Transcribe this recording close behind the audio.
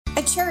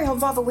Cherry Hill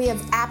Volvo, we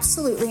have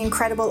absolutely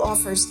incredible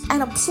offers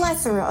and a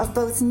plethora of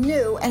both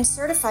new and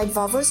certified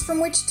Volvos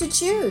from which to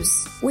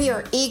choose. We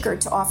are eager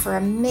to offer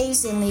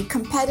amazingly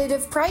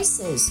competitive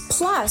prices,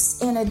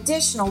 plus an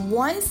additional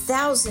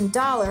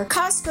 $1,000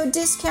 Costco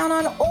discount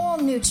on all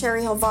new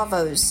Cherry Hill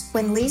Volvos.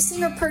 When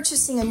leasing or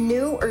purchasing a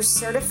new or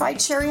certified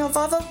Cherry Hill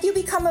Volvo, you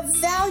become a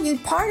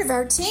valued part of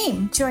our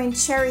team. Join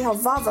Cherry Hill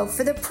Volvo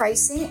for the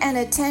pricing and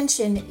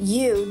attention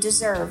you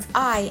deserve.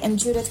 I am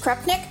Judith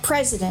Krupnick,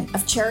 president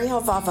of Cherry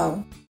Hill Volvo.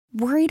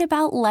 Worried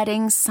about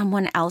letting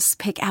someone else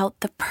pick out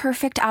the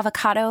perfect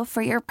avocado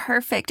for your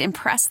perfect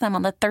impress them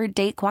on the third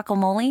date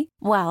guacamole?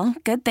 Well,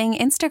 good thing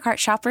Instacart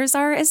shoppers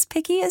are as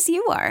picky as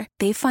you are.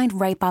 They find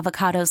ripe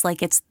avocados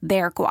like it's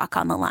their guac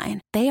on the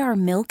line. They are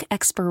milk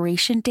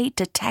expiration date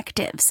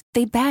detectives.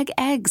 They bag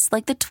eggs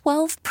like the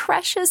 12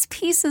 precious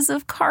pieces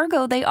of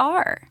cargo they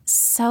are.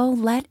 So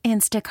let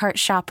Instacart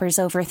shoppers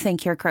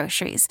overthink your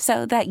groceries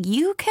so that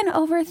you can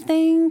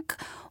overthink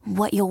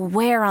what you'll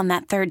wear on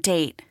that third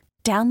date.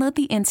 Download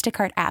the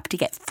Instacart app to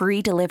get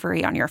free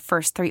delivery on your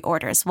first 3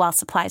 orders while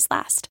supplies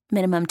last.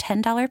 Minimum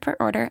 $10 per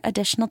order.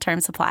 Additional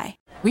terms apply.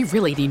 We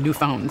really need new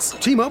phones.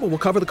 T-Mobile will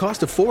cover the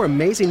cost of 4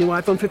 amazing new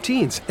iPhone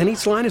 15s, and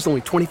each line is only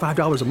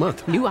 $25 a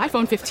month. New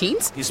iPhone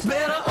 15s? It's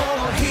better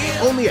over here.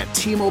 Only at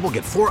T-Mobile,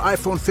 get 4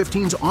 iPhone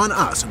 15s on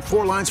us and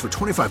 4 lines for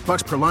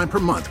 $25 per line per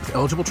month with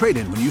eligible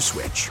trade-in when you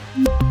switch.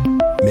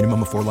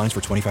 Minimum of 4 lines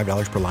for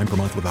 $25 per line per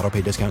month with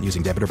autopay discount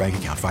using debit or bank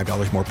account.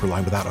 $5 more per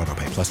line without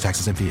autopay, plus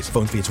taxes and fees.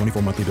 Phone fee at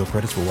 24 monthly bill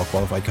credits for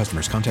well-qualified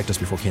customers. Contact us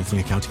before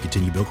canceling account to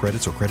continue bill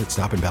credits or credit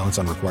stop and balance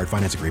on required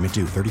finance agreement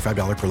due.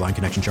 $35 per line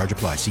connection charge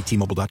applies. See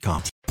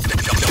T-Mobile.com.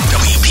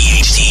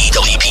 WPHT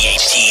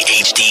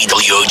HD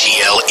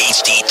WOGL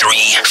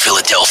HD3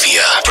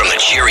 Philadelphia from the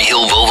Cherry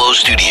Hill Volvo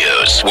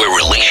Studios, where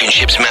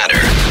relationships matter.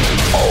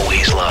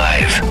 Always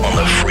live on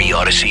the free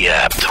Odyssey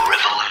app. The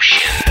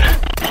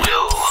revolution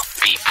will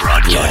be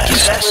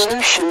broadcast.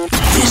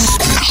 This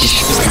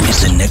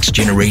is the next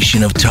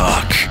generation of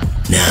talk.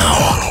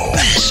 Now,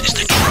 this is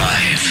The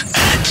Drive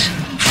at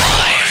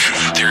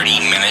 5. 30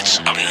 minutes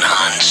of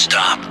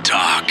non-stop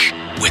talk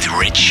with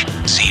Rich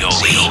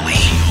Zeoli.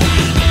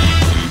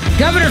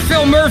 Governor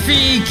Phil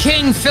Murphy,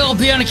 King Philip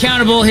the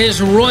Unaccountable,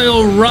 his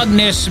royal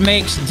rugness,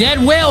 makes dead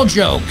whale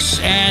jokes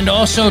and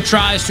also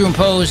tries to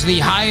impose the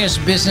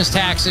highest business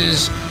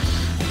taxes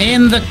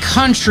in the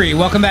country.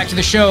 Welcome back to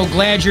the show.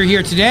 Glad you're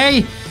here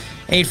today.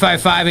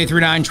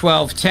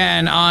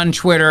 855-839-1210 on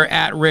Twitter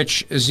at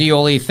Rich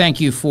Zeoli.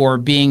 Thank you for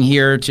being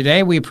here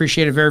today. We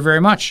appreciate it very, very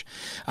much.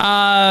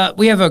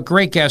 We have a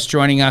great guest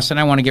joining us, and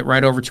I want to get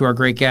right over to our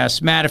great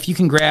guest. Matt, if you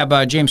can grab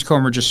James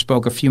Comer just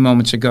spoke a few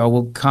moments ago.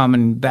 We'll come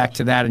and back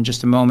to that in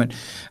just a moment.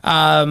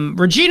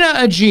 Regina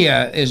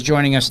Agia is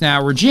joining us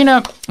now.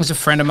 Regina is a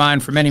friend of mine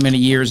for many, many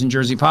years in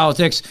Jersey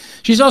politics.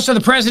 She's also the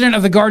president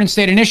of the Garden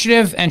State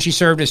Initiative, and she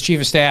served as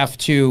chief of staff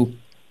to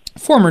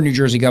former New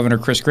Jersey Governor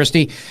Chris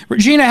Christie.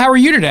 Regina, how are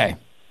you today?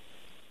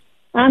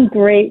 I'm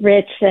great,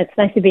 Rich. It's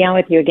nice to be on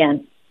with you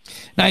again.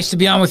 Nice to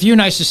be on with you.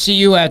 Nice to see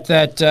you at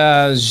that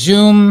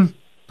Zoom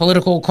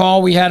political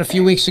call we had a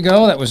few weeks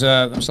ago. That was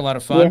a lot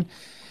of fun. Yeah.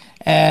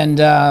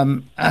 And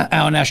Alan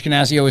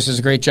Ashkenazi always does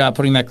a great job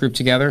putting that group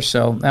together,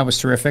 so that was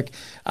terrific.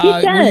 He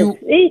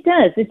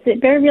does. It's a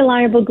very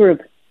reliable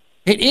group.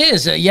 It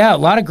is, yeah. A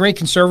lot of great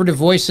conservative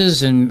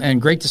voices and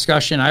great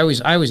discussion. I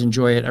always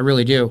enjoy it. I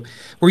really do.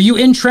 Were you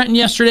in Trenton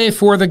yesterday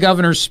for the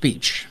governor's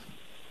speech?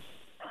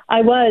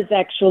 I was,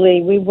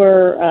 actually. We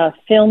were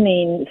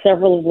filming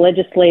several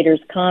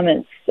legislators'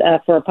 comments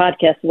for a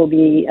podcast we'll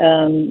be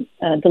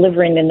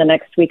delivering in the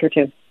next week or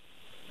two.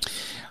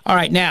 All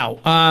right, now,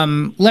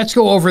 let's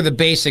go over the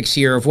basics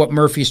here of what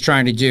Murphy's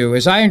trying to do.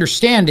 As I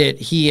understand it,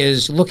 he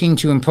is looking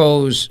to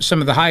impose some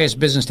of the highest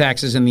business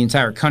taxes in the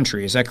entire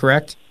country. Is that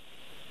correct?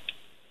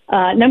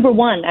 Number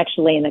one,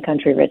 actually, in the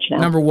country, Rich, now.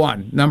 Number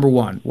one.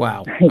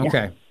 Wow. Yeah.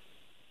 Okay.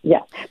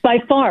 Yeah. By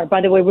far, by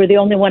the way, we're the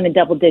only one in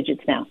double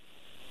digits now.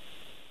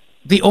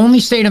 The only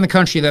state in the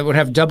country that would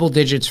have double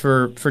digits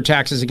for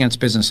taxes against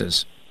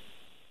businesses.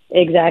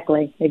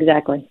 Exactly.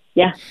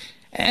 Yeah.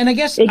 And I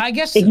guess I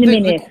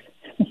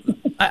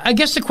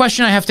guess the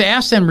question I have to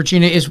ask then,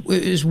 Regina,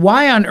 is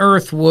why on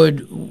earth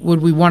would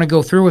we want to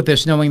go through with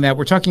this, knowing that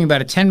we're talking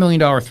about a $10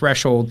 million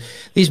threshold?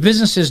 These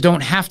businesses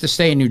don't have to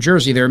stay in New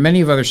Jersey. There are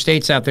many of other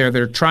states out there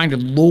that are trying to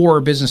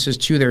lure businesses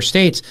to their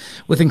states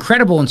with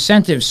incredible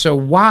incentives. So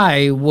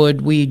why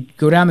would we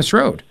go down this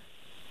road?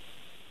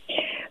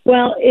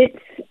 Well, it's,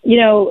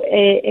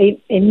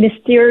 a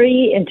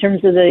mystery in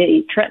terms of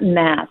the Trenton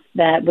math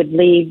that would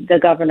lead the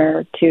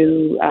governor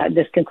to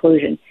this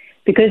conclusion.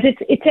 Because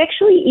it's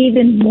actually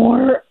even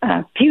more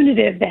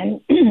punitive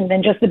than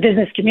just the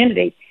business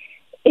community.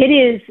 It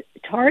is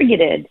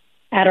targeted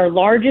at our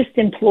largest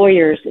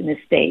employers in the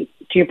state,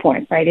 to your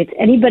point, right? It's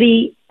any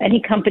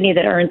company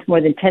that earns more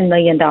than $10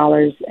 million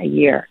a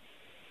year.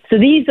 So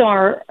these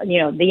are,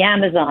 the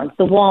Amazons,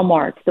 the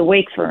Walmarts, the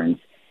Wakefords,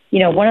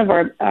 one of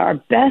our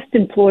best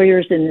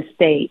employers in the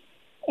state.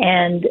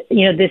 And,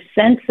 this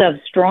sense of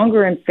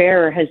stronger and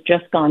fairer has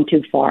just gone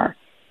too far.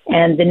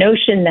 And the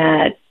notion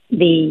that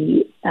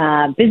the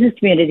business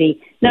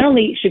community not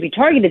only should be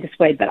targeted this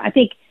way, but I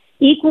think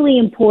equally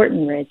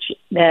important, Rich,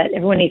 that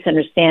everyone needs to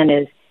understand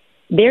is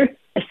they're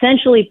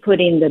essentially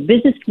putting the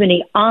business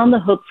community on the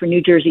hook for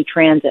New Jersey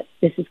Transit.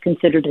 This is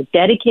considered a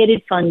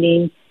dedicated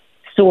funding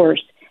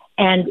source,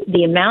 and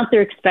the amount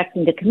they're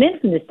expecting to come in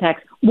from this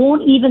tax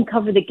won't even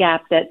cover the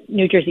gap that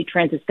New Jersey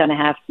Transit is going to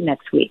have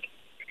next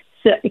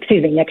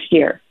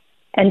year.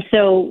 And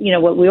so,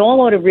 what we all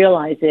ought to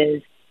realize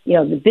is,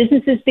 the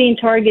business is being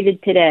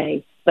targeted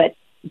today, but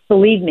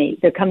believe me,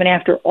 they're coming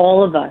after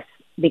all of us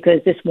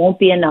because this won't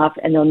be enough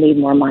and they'll need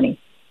more money.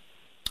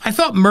 I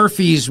thought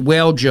Murphy's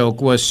whale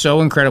joke was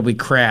so incredibly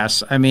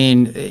crass. I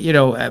mean,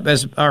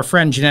 as our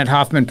friend Jeanette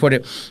Hoffman put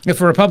it,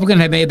 if a Republican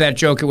had made that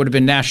joke, it would have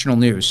been national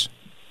news.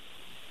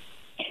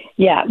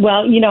 Yeah,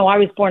 well, I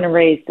was born and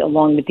raised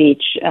along the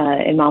beach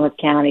in Monmouth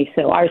County,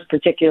 so I was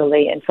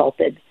particularly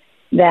insulted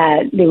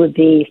that there would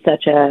be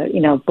such a,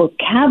 both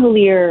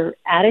cavalier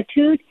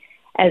attitude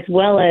as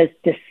well as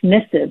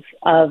dismissive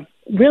of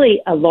really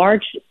a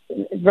large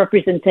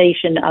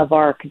representation of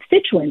our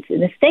constituents in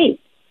the state.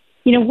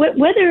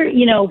 Whether,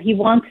 he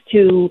wants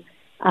to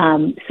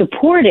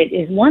support it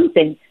is one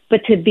thing,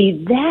 but to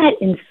be that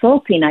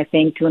insulting, I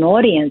think, to an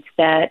audience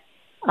that,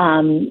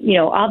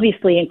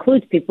 obviously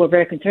includes people who are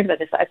very concerned about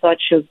this, I thought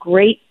showed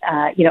great,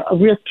 a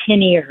real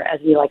tin ear, as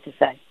we like to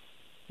say.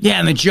 Yeah,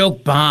 and the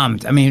joke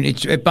bombed. I mean,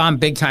 it bombed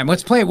big time.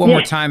 Let's play it one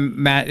more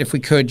time, Matt, if we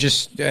could,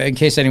 just in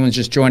case anyone's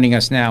just joining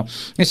us now.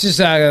 This is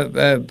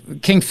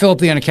King Philip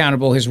the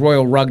Unaccountable, his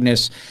royal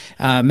rugness,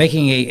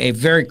 making a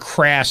very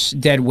crass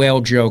dead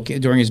whale joke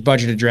during his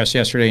budget address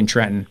yesterday in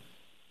Trenton.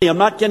 I'm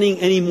not getting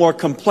any more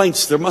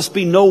complaints. There must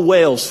be no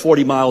whales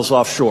 40 miles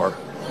offshore.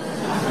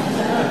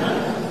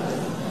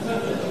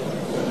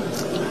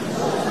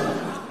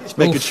 Just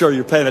making sure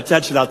you're paying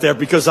attention out there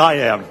because I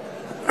am.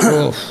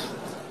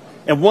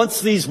 And once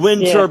these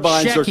wind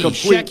turbines are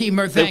complete...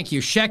 Thank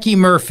you. Shecky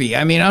Murphy.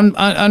 I mean,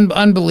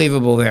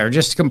 unbelievable there.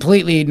 Just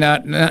completely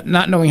not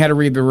knowing how to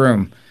read the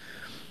room.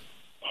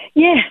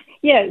 Yeah,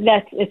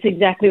 it's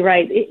exactly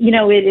right. It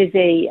is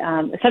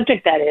a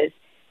subject that is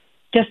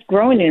just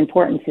growing in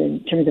importance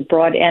in terms of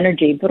broad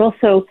energy, but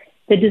also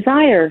the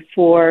desire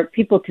for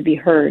people to be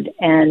heard.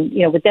 And,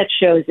 what that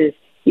shows is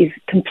he's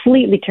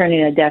completely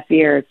turning a deaf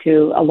ear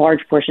to a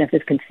large portion of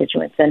his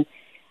constituents. And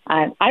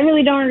I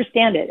really don't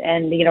understand it.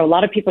 And, a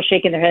lot of people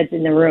shaking their heads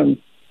in the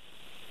room.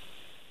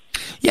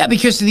 Yeah,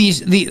 because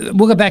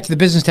we'll get back to the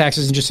business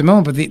taxes in just a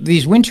moment, but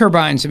these wind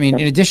turbines, I mean,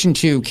 in addition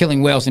to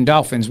killing whales and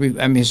dolphins,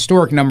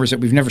 historic numbers that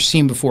we've never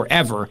seen before,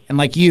 ever. And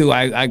like you,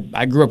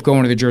 I grew up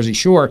going to the Jersey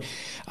Shore.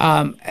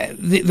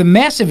 The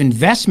massive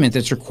investment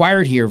that's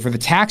required here for the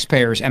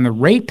taxpayers and the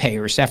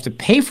ratepayers to have to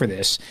pay for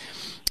this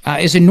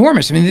is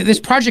enormous. I mean, this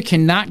project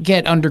cannot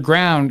get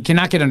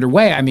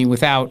underway,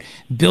 without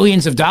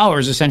billions of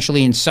dollars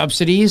essentially in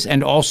subsidies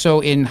and also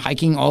in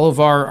hiking all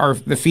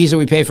of the fees that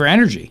we pay for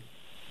energy.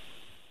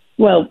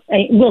 Well,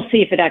 we'll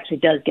see if it actually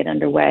does get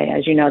underway.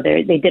 As you know,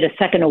 they did a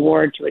second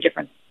award to a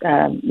different,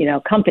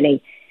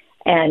 company.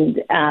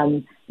 And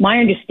my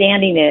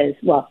understanding is,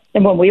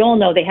 and when we all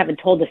know they haven't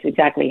told us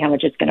exactly how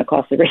much it's going to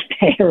cost the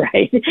ratepayer,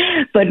 right?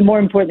 But more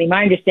importantly,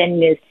 my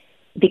understanding is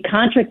the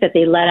contract that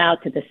they let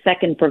out to the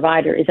second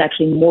provider is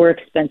actually more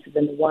expensive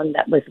than the one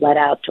that was let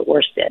out to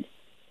Ørsted.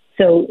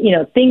 So,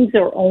 things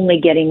are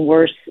only getting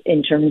worse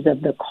in terms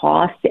of the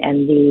cost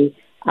and the,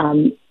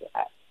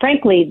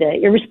 frankly, the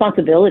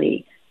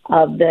irresponsibility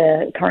of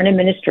the current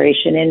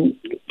administration in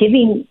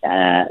giving,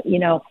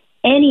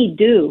 any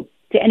due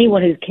to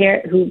anyone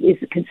who is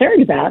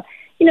concerned about,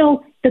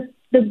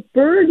 the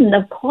burden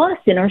of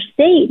cost in our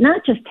state,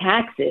 not just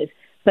taxes,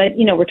 but,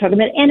 we're talking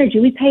about energy.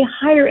 We pay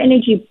higher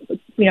energy,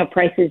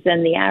 prices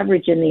than the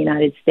average in the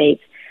United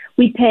States.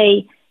 We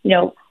pay,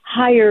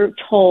 higher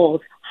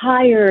tolls,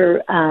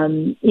 higher,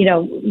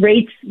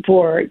 rates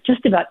for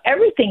just about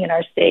everything in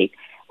our state.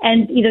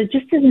 And,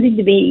 just doesn't seem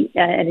to be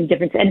any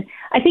difference. And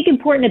I think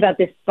important about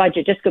this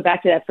budget, just go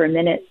back to that for a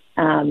minute,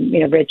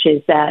 Rich,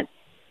 is that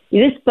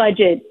this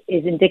budget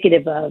is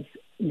indicative of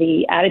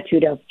the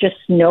attitude of just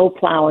snow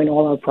plowing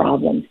all our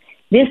problems.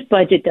 This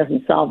budget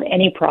doesn't solve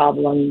any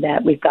problem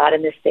that we've got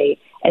in the state,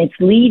 and it's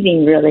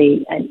leaving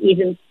really an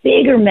even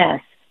bigger mess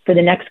for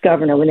the next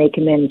governor when they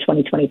come in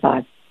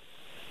 2025.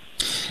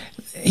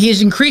 He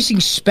is increasing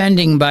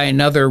spending by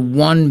another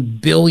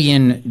 $1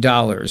 billion.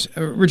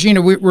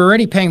 Regina, we're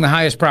already paying the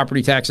highest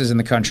property taxes in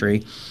the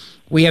country.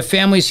 We have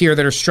families here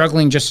that are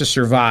struggling just to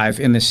survive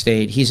in this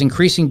state. He's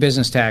increasing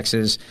business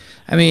taxes.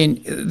 I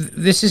mean,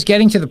 this is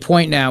getting to the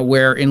point now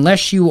where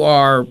unless you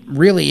are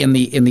really in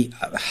the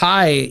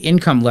high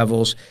income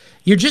levels,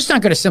 you're just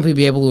not going to simply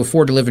be able to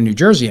afford to live in New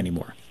Jersey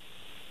anymore.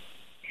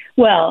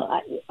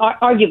 Well,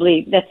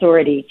 arguably, that's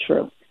already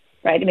true,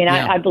 right? I mean,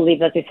 I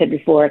believe, as I said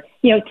before,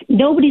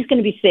 nobody's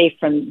going to be safe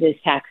from these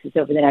taxes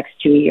over the next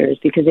 2 years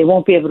because they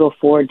won't be able to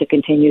afford to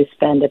continue to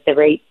spend at the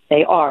rate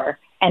they are.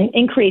 And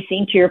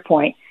increasing, to your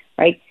point,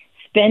 right?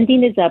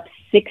 Spending is up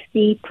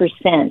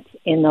 60%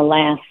 in the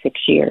last 6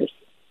 years.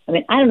 I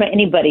mean, I don't know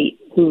anybody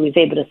who is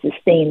able to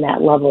sustain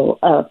that level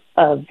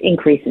of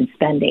increase in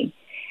spending.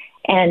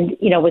 And,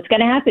 what's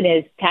going to happen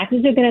is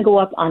taxes are going to go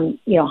up on,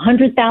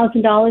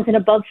 $100,000 and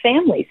above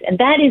families. And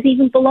that is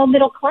even below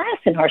middle class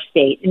in our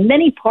state in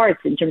many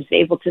parts in terms of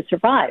able to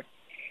survive.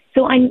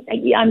 So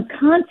I'm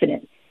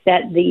confident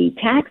that the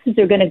taxes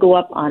are going to go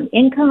up on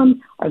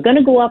income, are going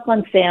to go up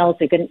on sales.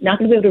 They're not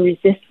going to be able to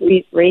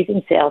resist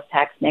raising sales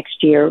tax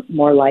next year,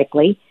 more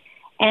likely.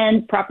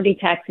 And property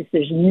taxes,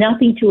 there's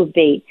nothing to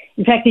abate.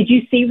 In fact, did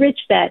you see,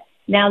 Rich, that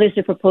now there's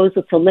a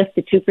proposal to lift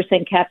the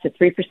 2% cap to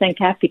 3%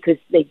 cap because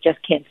they just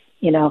can't,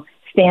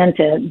 stand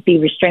to be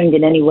restrained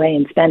in any way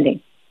in spending?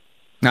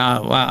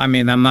 Well, I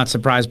mean, I'm not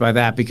surprised by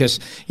that because,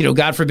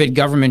 God forbid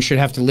government should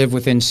have to live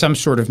within some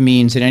sort of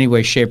means in any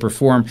way, shape, or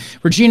form.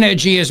 Regina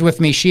Egea is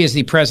with me. She is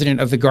the president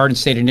of the Garden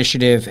State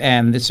Initiative,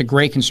 and it's a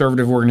great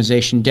conservative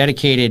organization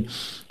dedicated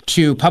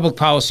to public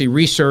policy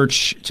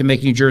research to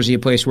make New Jersey a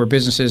place where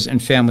businesses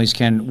and families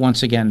can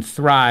once again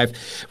thrive.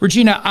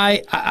 Regina,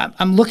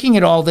 I'm looking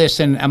at all this,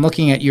 and I'm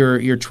looking at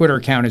your Twitter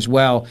account as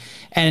well.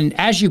 And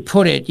as you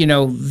put it,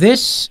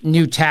 this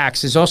new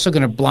tax is also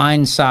going to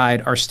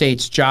blindside our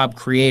state's job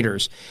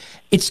creators.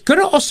 It's going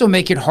to also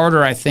make it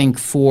harder, I think,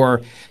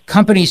 for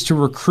companies to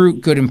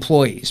recruit good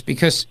employees,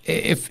 because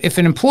if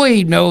an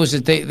employee knows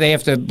that they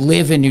have to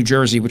live in New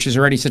Jersey, which is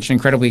already such an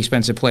incredibly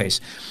expensive place,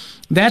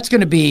 that's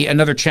going to be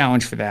another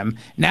challenge for them.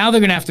 Now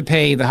they're going to have to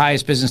pay the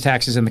highest business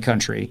taxes in the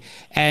country.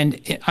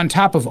 And on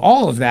top of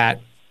all of that,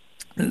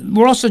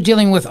 we're also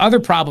dealing with other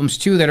problems,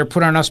 too, that are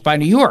put on us by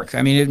New York.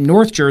 I mean, in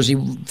North Jersey,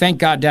 thank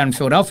God down in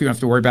Philadelphia, you don't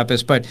have to worry about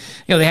this, but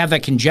they have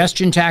that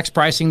congestion tax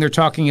pricing they're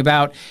talking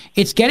about.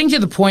 It's getting to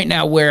the point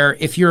now where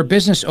if you're a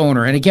business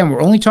owner, and again,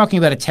 we're only talking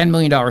about a $10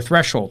 million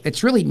threshold.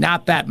 It's really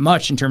not that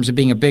much in terms of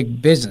being a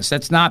big business.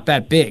 That's not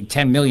that big,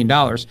 $10 million.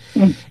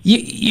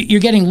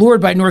 You're getting lured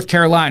by North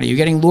Carolina. You're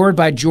getting lured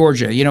by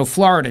Georgia,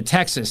 Florida,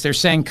 Texas. They're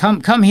saying,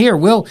 come here.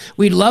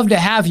 We'd love to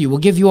have you. We'll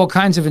give you all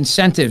kinds of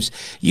incentives.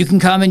 You can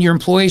come and your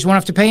employees won't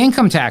have to pay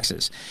income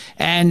taxes.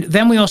 And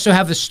then we also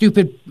have the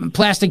stupid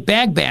plastic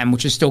bag ban,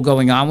 which is still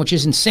going on, which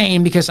is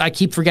insane because I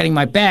keep forgetting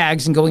my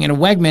bags and going into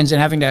Wegmans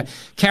and having to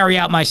carry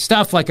out my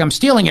stuff like I'm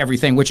stealing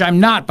everything, which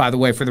I'm not, by the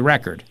way, for the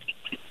record.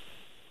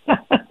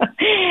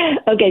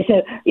 Okay,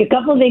 so a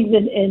couple of things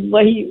in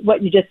what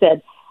you just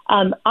said.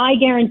 I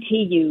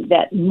guarantee you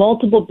that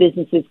multiple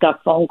businesses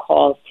got phone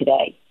calls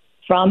today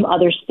from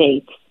other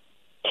states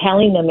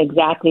telling them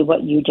exactly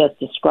what you just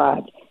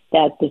described,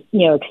 that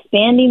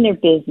expanding their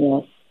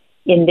business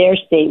in their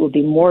state would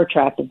be more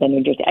attractive than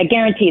New Jersey. I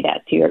guarantee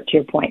that, to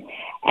your point.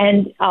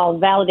 And I'll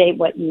validate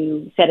what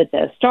you said at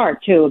the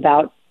start, too,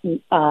 about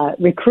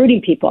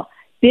recruiting people.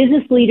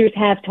 Business leaders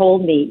have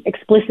told me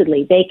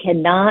explicitly they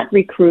cannot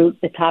recruit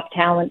the top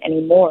talent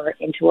anymore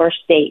into our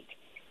state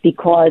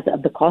because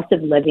of the cost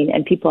of living,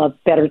 and people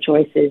have better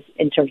choices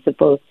in terms of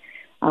both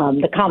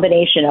the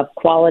combination of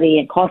quality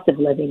and cost of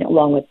living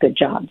along with good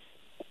jobs.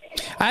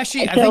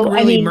 Actually, I think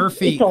really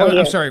Murphy.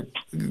 I'm sorry.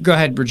 Go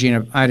ahead,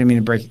 Regina. I didn't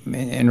mean to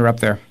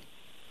interrupt there.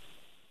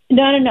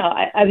 No.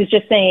 I was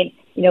just saying,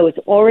 it's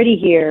already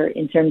here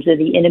in terms of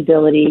the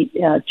inability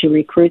to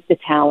recruit the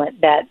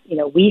talent that,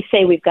 we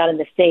say we've got in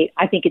the state.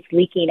 I think it's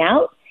leaking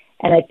out,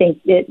 and I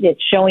think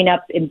it's showing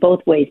up in both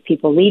ways,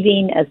 people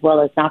leaving as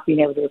well as not being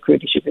able to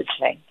recruit, as you were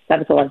saying. That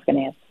was all I was going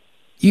to add.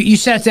 You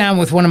sat down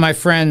with one of my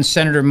friends,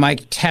 Senator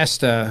Mike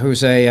Testa,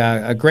 who's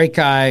a great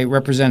guy,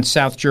 represents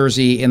South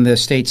Jersey in the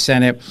state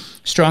Senate,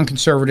 strong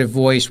conservative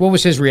voice. What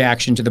was his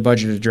reaction to the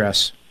budget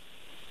address?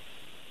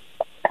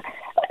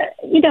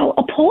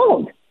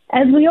 Appalled,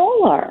 as we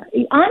all are,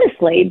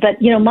 honestly.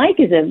 But, Mike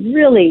is a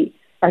really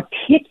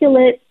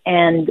articulate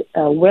and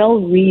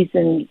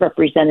well-reasoned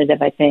representative,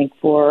 I think,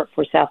 for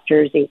South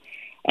Jersey.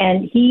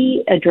 And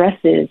he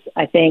addresses,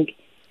 I think,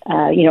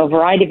 a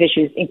variety of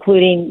issues,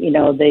 including,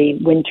 the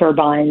wind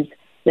turbines,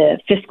 the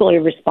fiscal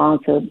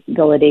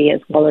irresponsibility,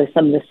 as well as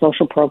some of the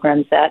social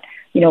programs that,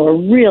 are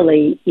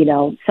really,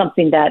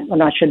 something that I'm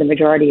not sure the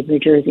majority of New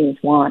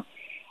Jerseyans want.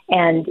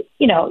 And,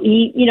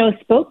 he,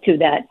 spoke to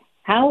that.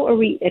 How are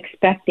we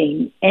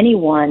expecting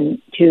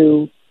anyone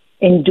to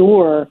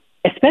endure,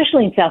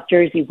 especially in South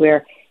Jersey,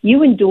 where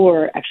you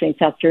endure, actually in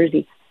South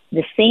Jersey,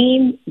 the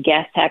same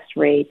gas tax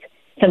rates,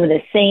 some of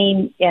the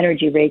same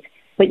energy rates,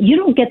 but you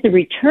don't get the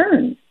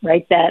return,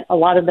 right, that a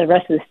lot of the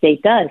rest of the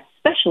state does,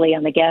 especially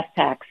on the gas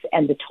tax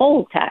and the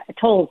tolls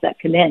that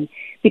come in,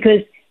 because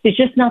there's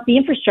just not the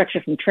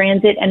infrastructure from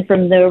transit and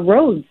from the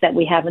roads that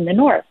we have in the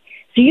north.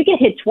 So you get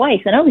hit twice.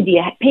 And not only do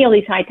you pay all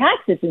these high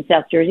taxes in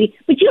South Jersey,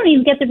 but you don't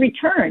even get the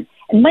return.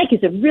 And Mike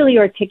is a really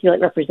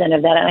articulate representative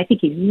of that, and I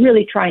think he's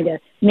really trying to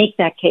make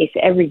that case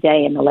every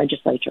day in the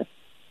legislature.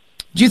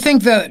 Do you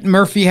think that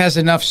Murphy has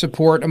enough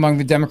support among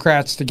the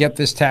Democrats to get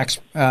this tax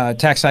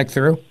hike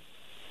through?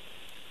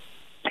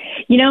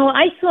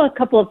 I saw a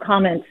couple of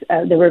comments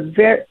that were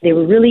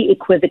really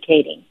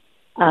equivocating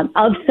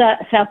of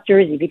South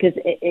Jersey, because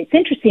it's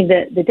interesting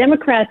that the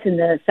Democrats in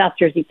the South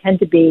Jersey tend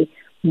to be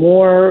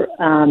more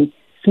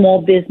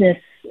small business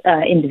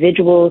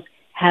individuals,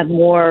 have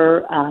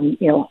more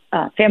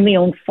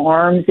family-owned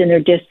farms in their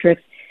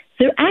districts.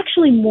 they're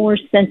actually more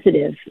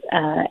sensitive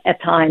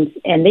at times,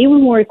 and they were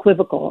more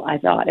equivocal, I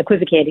thought,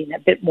 equivocating a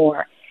bit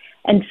more.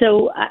 And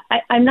so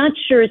I'm not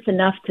sure it's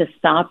enough to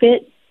stop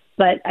it,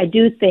 but I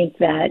do think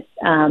that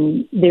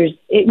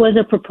it was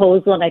a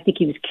proposal, and I think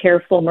he was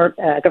careful,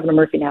 Governor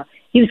Murphy now,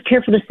 he was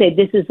careful to say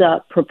this is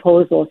a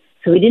proposal,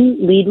 so he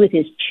didn't lead with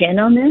his chin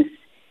on this.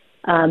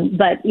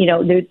 But,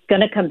 they're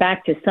going to come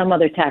back to some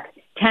other tax.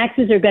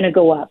 Taxes are going to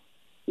go up,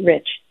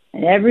 Rich,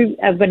 and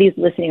everybody's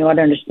listening ought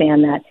to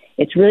understand that.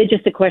 It's really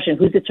just a question of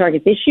who's the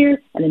target this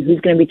year and then who's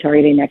going to be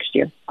targeting next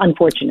year,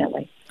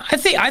 unfortunately.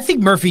 I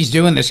think Murphy's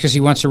doing this because he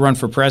wants to run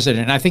for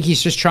president. And I think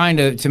he's just trying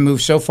to move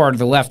so far to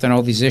the left on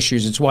all these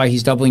issues. It's why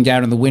he's doubling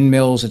down on the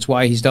windmills. It's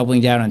why he's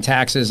doubling down on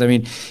taxes. I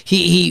mean,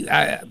 he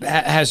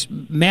has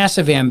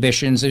massive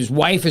ambitions. His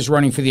wife is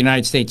running for the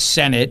United States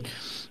Senate.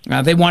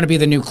 They want to be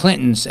the new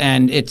Clintons,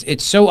 and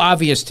it's so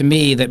obvious to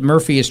me that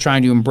Murphy is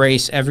trying to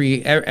embrace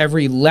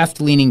every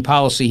left-leaning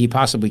policy he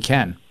possibly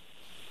can.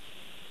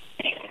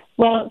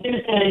 Well,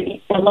 there's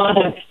a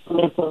lot of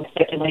political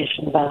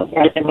speculation about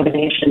their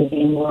motivation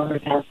being more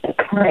about the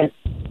current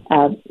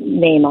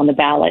name on the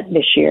ballot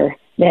this year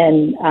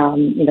than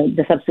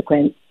the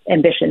subsequent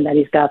ambition that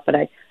he's got. But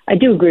I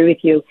do agree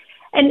with you.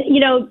 And,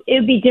 it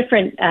would be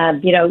different.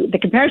 The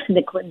comparison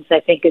to Clintons,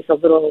 I think, is a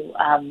little,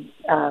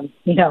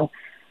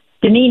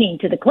 demeaning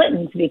to the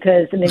Clintons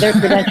because, their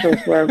credentials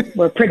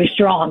were pretty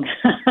strong.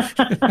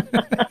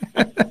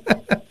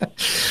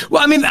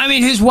 Well,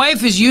 his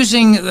wife is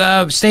using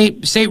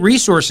state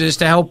resources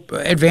to help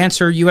advance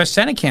her U.S.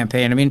 Senate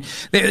campaign.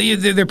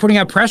 They're putting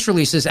out press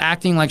releases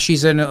acting like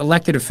she's an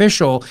elected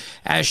official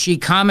as she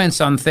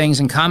comments on things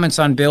and comments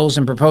on bills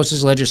and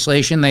proposes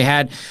legislation. They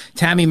had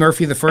Tammy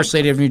Murphy, the First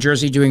Lady of New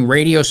Jersey, doing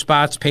radio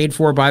spots paid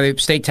for by the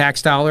state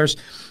tax dollars.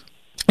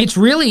 It's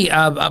really,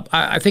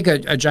 I think,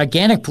 a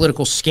gigantic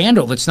political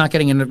scandal that's not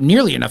getting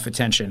nearly enough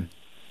attention.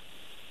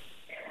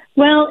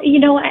 Well,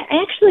 I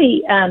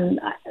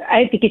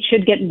think it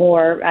should get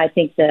more. I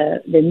think the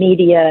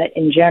media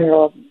in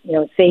general,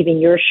 saving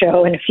your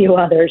show and a few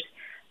others,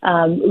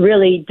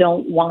 really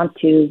don't want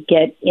to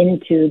get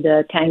into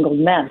the tangled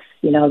mess,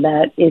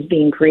 that is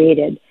being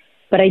created.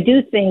 But I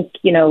do think,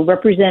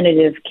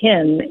 Representative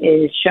Kim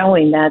is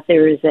showing that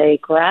there is a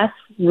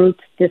grassroots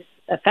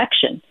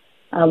disaffection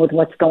with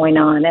what's going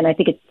on. And I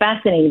think it's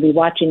fascinating to be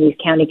watching these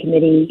county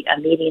committee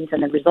meetings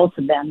and the results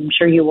of them. I'm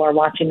sure you are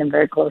watching them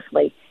very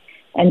closely.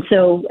 And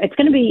so it's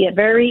going to be a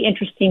very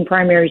interesting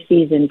primary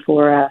season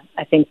for,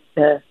 I think,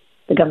 the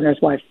governor's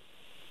wife.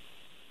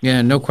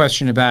 Yeah, no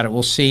question about it.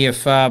 We'll see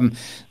if the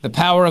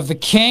power of the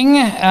king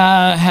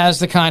has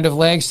the kind of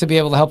legs to be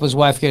able to help his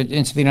wife get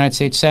into the United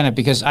States Senate,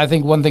 because I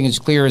think one thing is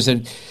clear is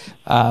that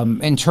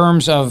in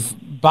terms of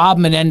Bob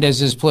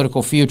Menendez's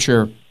political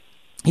future,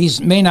 he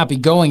may not be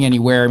going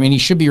anywhere. He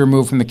should be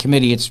removed from the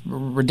committee. It's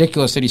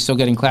ridiculous that he's still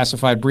getting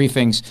classified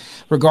briefings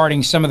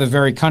regarding some of the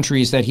very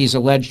countries that he's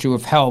alleged to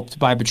have helped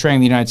by betraying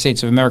the United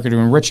States of America to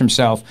enrich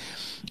himself.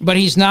 But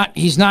he's not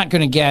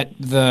going to get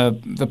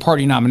the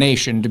party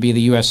nomination to be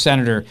the U.S.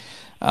 Senator.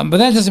 But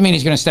that doesn't mean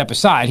he's going to step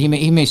aside. He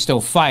may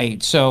still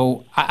fight.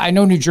 So I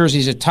know New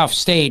Jersey's a tough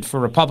state for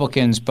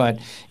Republicans, but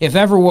if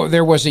ever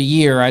there was a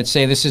year, I'd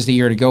say this is the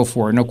year to go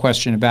for it. No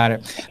question about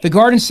it. The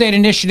Garden State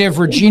Initiative,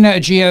 Regina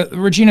Egea.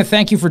 Regina,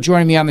 thank you for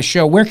joining me on the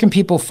show. Where can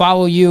people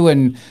follow you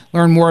and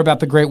learn more about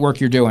the great work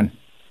you're doing?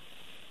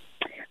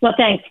 Well,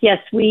 thanks. Yes,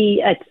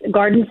 we at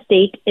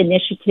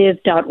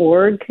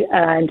gardenstateinitiative.org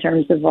in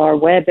terms of our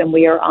web, and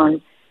we are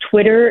on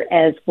Twitter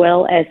as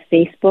well as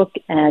Facebook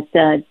at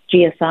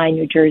GSI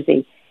New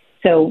Jersey.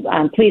 So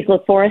please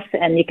look for us,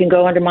 and you can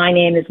go under my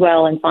name as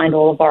well and find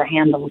all of our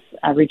handles,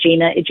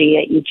 Regina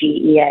Egea,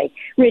 EGEA.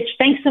 Rich,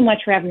 thanks so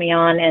much for having me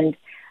on, and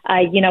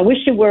I wish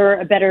it were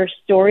a better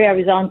story I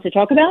was on to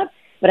talk about,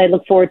 but I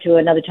look forward to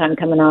another time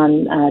coming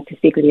on to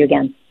speak with you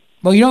again.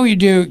 Well, you know what you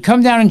do?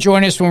 Come down and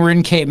join us when we're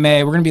in Cape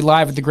May. We're going to be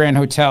live at the Grand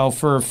Hotel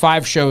for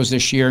 5 shows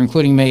this year,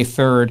 including May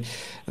 3rd.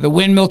 The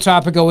windmill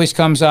topic always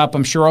comes up.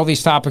 I'm sure all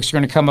these topics are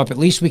going to come up. At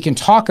least we can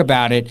talk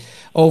about it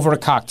over a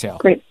cocktail.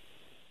 Great.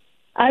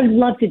 I would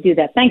love to do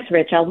that. Thanks,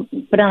 Rich. I'll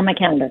put it on my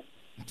calendar.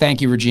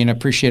 Thank you, Regina.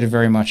 Appreciate it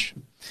very much.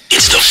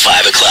 It's the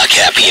 5 o'clock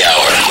happy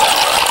hour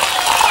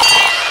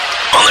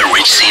on the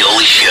Rich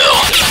Zeoli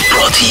Show.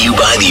 Brought to you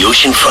by the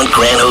Oceanfront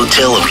Grand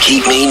Hotel of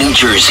Cape May, New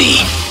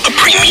Jersey. A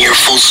premier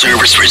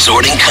full-service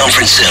resort and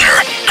conference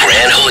center.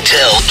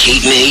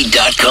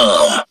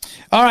 GrandHotelCapeMay.com.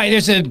 All right,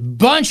 there's a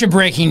bunch of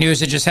breaking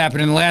news that just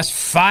happened in the last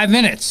 5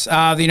 minutes.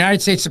 The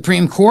United States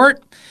Supreme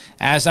Court,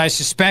 as I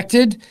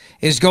suspected,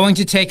 is going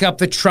to take up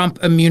the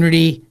Trump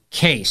immunity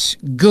case.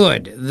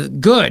 Good.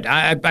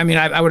 I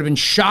would have been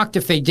shocked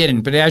if they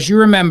didn't. But as you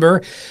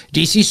remember,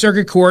 D.C.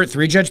 Circuit Court,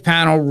 3-judge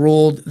panel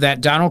ruled that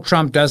Donald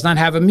Trump does not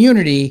have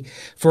immunity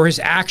for his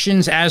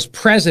actions as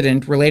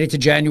president related to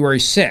January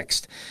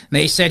 6th.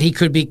 They said he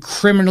could be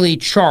criminally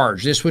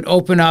charged. This would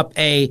open up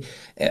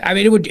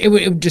it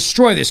would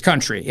destroy this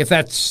country if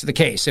that's the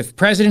case. If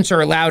presidents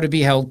are allowed to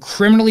be held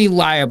criminally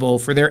liable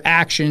for their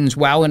actions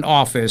while in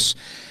office,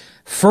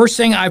 First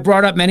thing I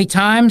brought up many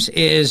times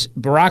is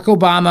Barack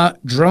Obama,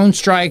 drone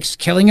strikes,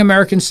 killing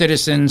American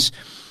citizens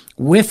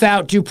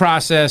without due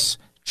process,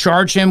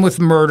 charge him with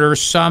murder.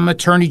 Some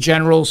attorney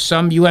general,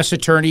 some U.S.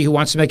 attorney who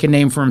wants to make a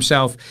name for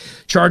himself,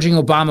 charging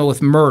Obama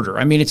with murder.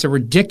 I mean, it's a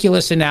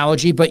ridiculous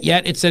analogy, but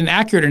yet it's an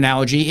accurate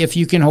analogy if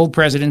you can hold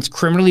presidents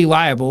criminally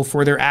liable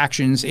for their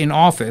actions in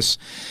office.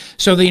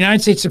 So the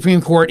United States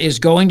Supreme Court is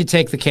going to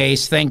take the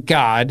case, thank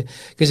God,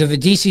 because if the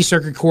D.C.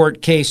 Circuit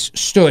Court case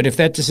stood, if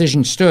that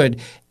decision stood,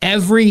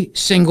 every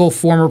single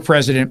former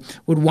president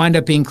would wind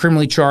up being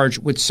criminally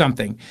charged with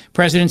something.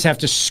 Presidents have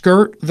to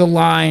skirt the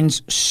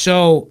lines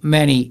so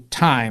many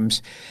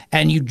times,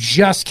 and you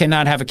just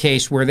cannot have a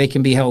case where they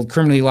can be held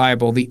criminally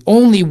liable. The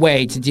only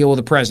way to deal with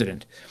a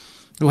president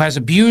who has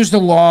abused the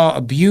law,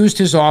 abused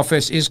his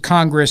office, is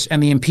Congress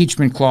and the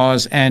impeachment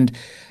clause. And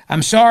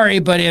I'm sorry,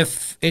 but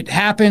if it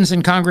happens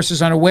and Congress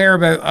is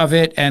unaware of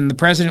it and the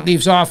president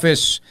leaves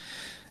office,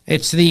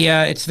 it's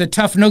the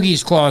tough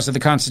noogies clause of the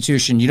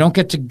Constitution. You don't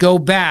get to go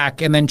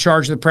back and then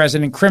charge the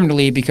president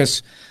criminally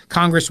because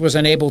Congress was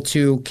unable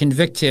to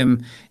convict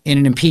him in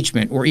an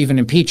impeachment or even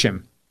impeach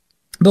him.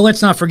 But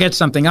let's not forget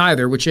something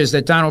either, which is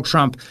that Donald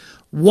Trump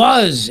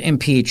was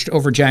impeached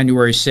over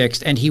January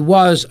 6th, and he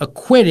was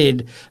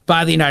acquitted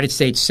by the United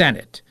States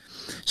Senate.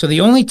 So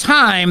the only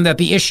time that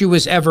the issue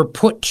was ever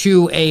put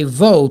to a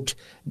vote,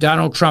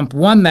 Donald Trump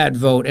won that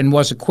vote and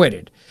was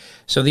acquitted.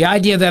 So the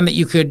idea then that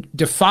you could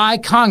defy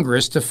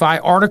Congress, defy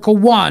Article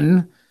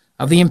 1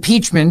 of the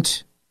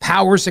impeachment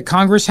powers that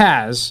Congress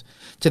has,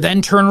 to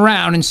then turn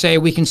around and say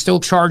we can still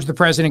charge the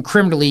president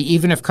criminally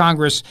even if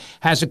Congress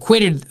has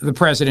acquitted the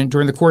president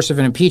during the course of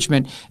an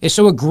impeachment is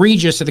so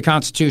egregious to the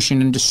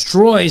Constitution and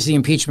destroys the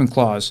impeachment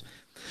clause.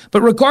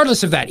 But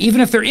regardless of that,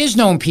 even if there is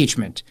no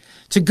impeachment,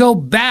 to go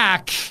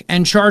back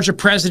and charge a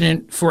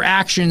president for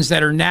actions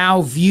that are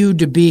now viewed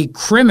to be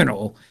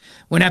criminal,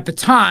 when at the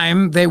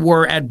time they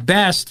were at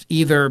best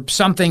either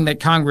something that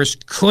Congress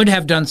could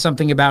have done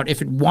something about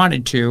if it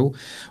wanted to,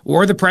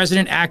 or the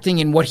president acting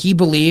in what he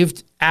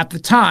believed at the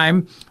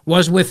time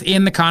was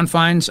within the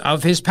confines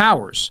of his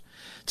powers.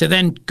 To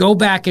then go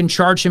back and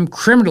charge him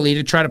criminally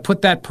to try to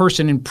put that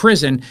person in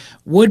prison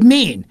would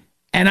mean,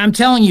 and I'm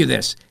telling you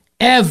this,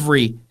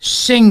 every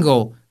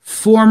single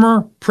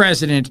former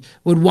president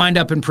would wind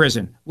up in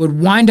prison, would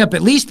wind up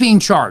at least being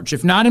charged,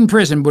 if not in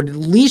prison, would at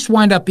least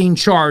wind up being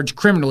charged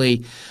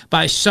criminally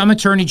by some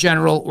attorney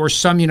general or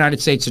some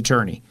United States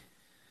attorney.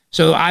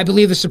 So I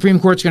believe the Supreme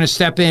Court's going to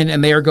step in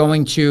and they are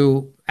going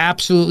to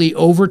absolutely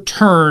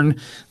overturn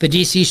the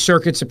D.C.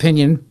 Circuit's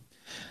opinion.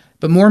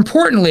 But more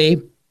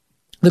importantly,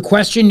 the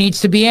question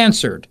needs to be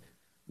answered.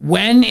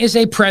 When is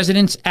a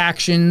president's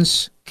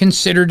actions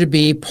considered to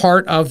be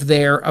part of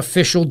their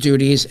official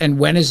duties, and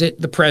when is it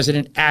the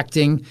president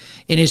acting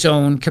in his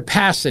own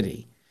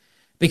capacity?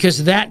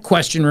 Because that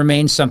question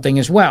remains something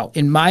as well.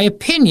 In my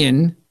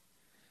opinion,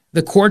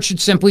 the court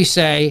should simply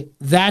say,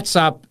 that's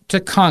up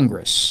to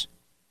Congress.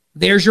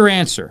 There's your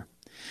answer.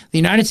 The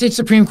United States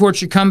Supreme Court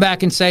should come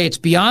back and say it's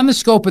beyond the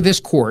scope of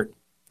this court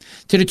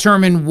to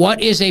determine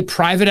what is a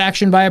private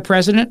action by a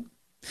president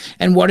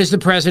and what is the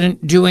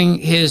president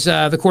doing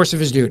the course of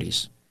his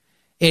duties.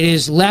 It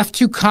is left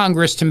to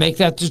Congress to make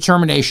that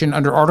determination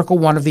under Article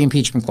 1 of the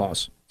impeachment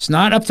clause. It's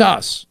not up to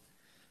us.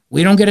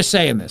 We don't get a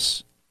say in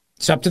this.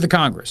 It's up to the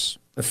Congress.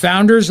 The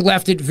founders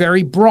left it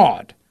very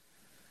broad.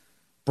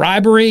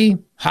 Bribery,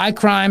 high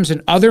crimes,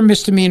 and other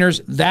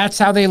misdemeanors, that's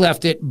how they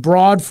left it,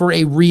 broad for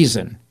a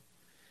reason.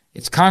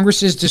 It's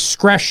Congress's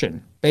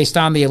discretion based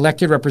on the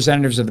elected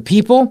representatives of the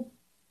people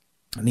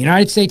and the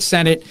United States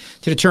Senate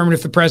to determine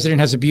if the president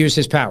has abused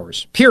his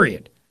powers,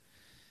 period.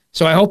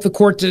 So I hope the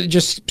court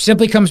just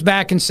simply comes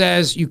back and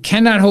says, you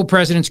cannot hold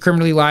presidents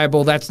criminally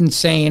liable. That's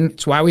insane.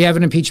 It's why we have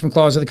an impeachment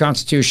clause of the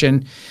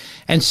Constitution.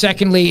 And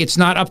secondly, it's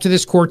not up to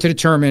this court to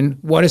determine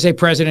what is a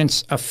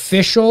president's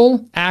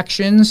official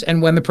actions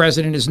and when the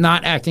president is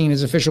not acting in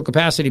his official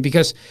capacity.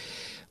 Because,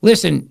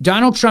 listen,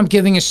 Donald Trump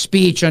giving a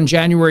speech on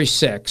January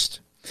 6th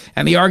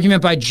and the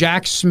argument by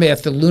Jack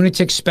Smith, the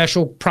lunatic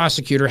special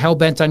prosecutor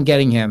hell-bent on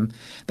getting him,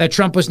 that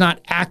Trump was not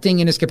acting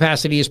in his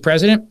capacity as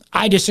president,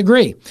 I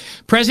disagree.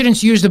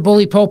 Presidents use the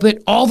bully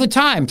pulpit all the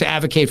time to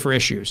advocate for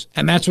issues,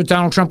 and that's what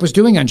Donald Trump was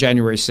doing on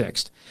January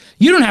 6th.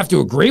 You don't have to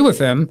agree with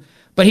him,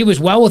 but he was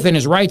well within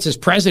his rights as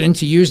president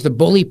to use the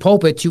bully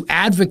pulpit to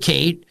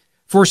advocate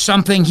for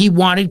something he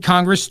wanted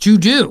Congress to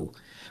do.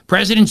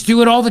 Presidents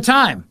do it all the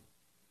time.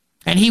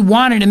 And he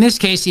wanted, in this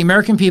case, the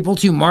American people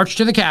to march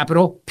to the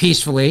Capitol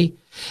peacefully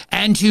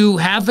and to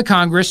have the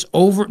Congress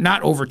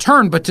not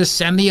overturned, but to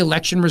send the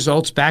election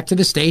results back to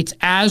the states,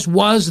 as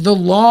was the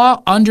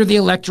law under the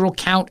Electoral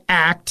Count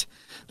Act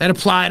that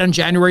applied on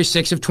January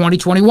 6th of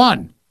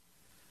 2021.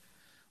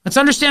 Let's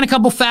understand a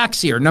couple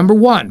facts here. Number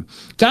one,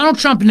 Donald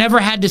Trump never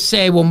had to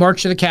say, we'll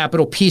march to the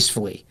Capitol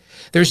peacefully.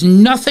 There's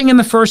nothing in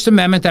the First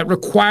Amendment that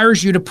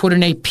requires you to put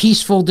in a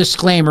peaceful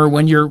disclaimer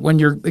when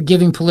you're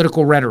giving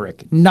political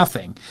rhetoric.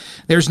 Nothing.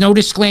 There's no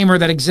disclaimer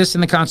that exists in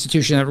the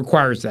Constitution that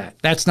requires that.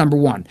 That's number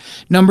one.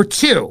 Number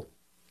two,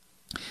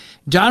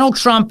 Donald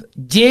Trump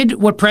did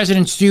what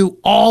presidents do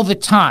all the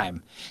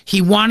time.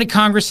 He wanted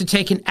Congress to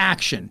take an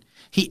action.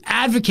 He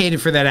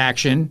advocated for that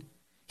action.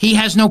 He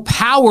has no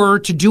power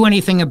to do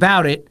anything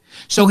about it.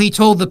 So he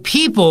told the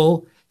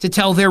people to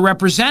tell their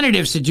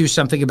representatives to do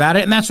something about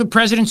it. And that's what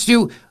presidents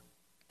do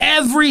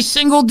every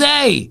single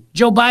day.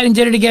 Joe Biden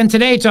did it again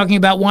today, talking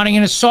about wanting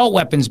an assault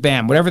weapons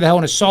ban, whatever the hell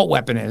an assault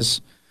weapon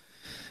is.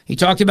 He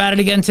talked about it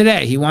again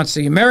today. He wants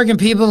the American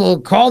people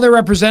to call their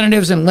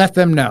representatives and let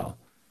them know.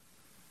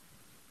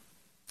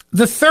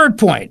 The third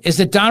point is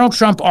that Donald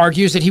Trump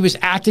argues that he was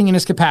acting in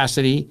his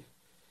capacity.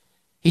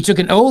 He took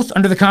an oath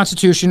under the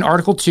Constitution,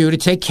 Article 2, to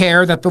take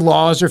care that the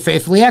laws are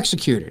faithfully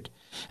executed.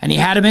 And he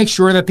had to make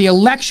sure that the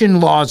election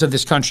laws of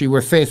this country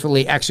were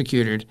faithfully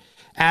executed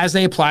as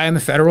they apply on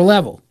the federal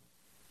level.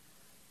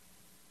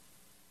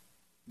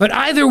 But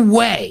either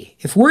way,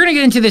 if we're going to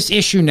get into this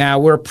issue now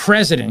where a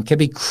president can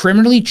be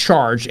criminally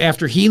charged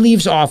after he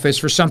leaves office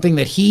for something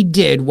that he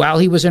did while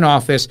he was in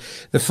office,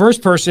 the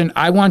first person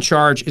I want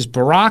charged is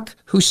Barack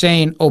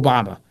Hussein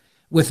Obama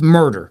with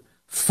murder,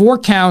 4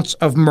 counts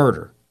of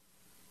murder.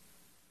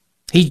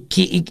 He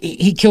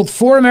killed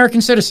 4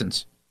 American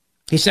citizens.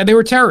 He said they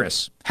were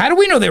terrorists. How do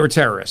we know they were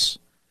terrorists?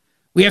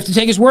 We have to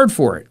take his word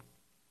for it.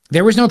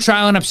 There was no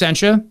trial in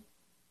absentia.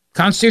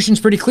 Constitution's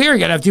pretty clear. You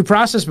got to have due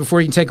process before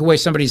you can take away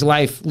somebody's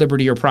life,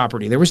 liberty, or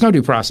property. There was no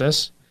due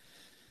process.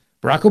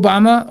 Barack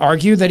Obama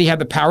argued that he had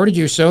the power to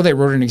do so. They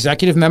wrote an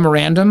executive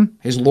memorandum,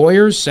 his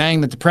lawyers,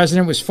 saying that the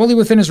president was fully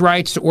within his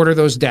rights to order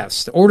those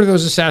deaths, to order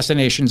those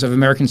assassinations of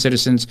American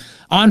citizens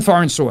on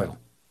foreign soil.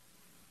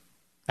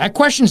 That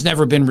question's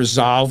never been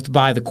resolved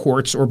by the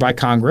courts or by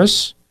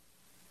Congress.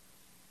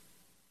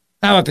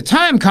 Now, at the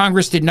time,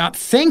 Congress did not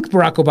think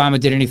Barack Obama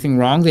did anything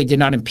wrong. They did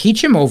not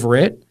impeach him over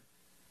it.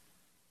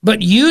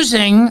 But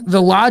using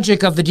the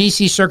logic of the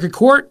D.C. Circuit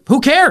Court,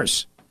 who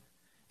cares?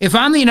 If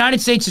I'm the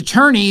United States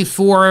attorney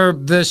for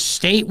the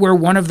state where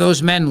one of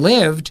those men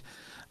lived,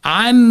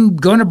 I'm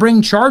going to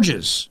bring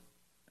charges.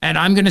 And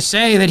I'm going to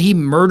say that he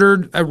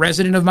murdered a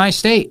resident of my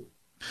state.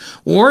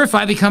 Or if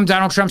I become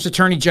Donald Trump's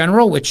attorney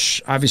general,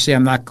 which obviously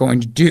I'm not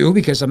going to do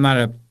because I'm not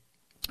an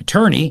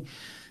attorney,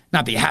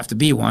 not that you have to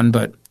be one,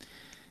 but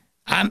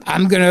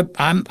I'm going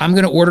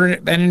to order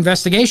an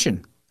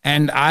investigation.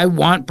 And I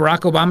want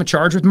Barack Obama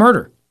charged with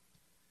murder.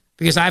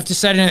 Because I have to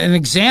set an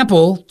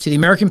example to the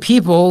American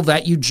people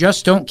that you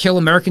just don't kill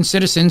American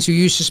citizens who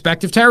you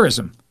suspect of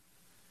terrorism.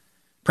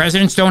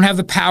 Presidents don't have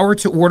the power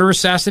to order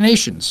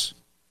assassinations.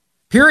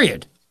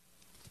 Period.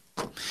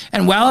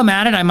 And while I'm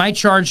at it, I might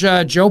charge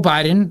Joe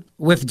Biden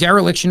with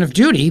dereliction of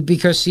duty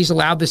because he's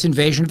allowed this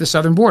invasion of the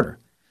southern border.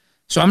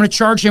 So I'm going to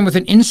charge him with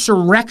an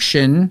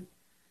insurrection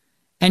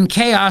and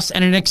chaos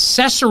and an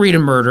accessory to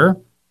murder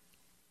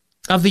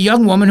of the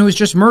young woman who was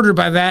just murdered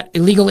by that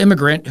illegal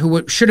immigrant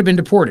who should have been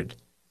deported.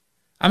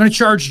 I'm going to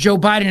charge Joe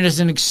Biden as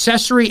an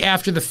accessory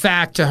after the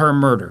fact to her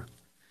murder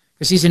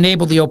because he's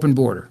enabled the open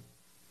border.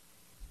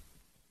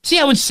 See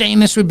how insane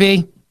this would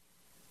be?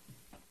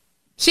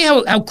 See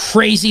how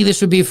crazy this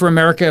would be for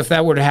America if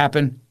that were to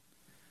happen?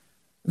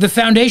 The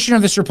foundation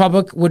of this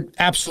republic would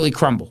absolutely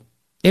crumble.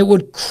 It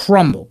would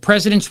crumble.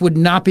 Presidents would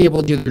not be able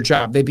to do their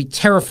job. They'd be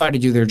terrified to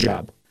do their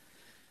job,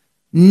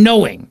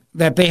 knowing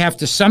that they have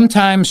to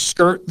sometimes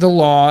skirt the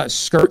law,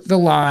 skirt the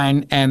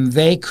line, and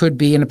they could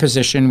be in a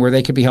position where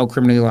they could be held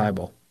criminally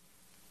liable.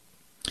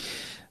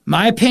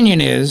 My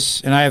opinion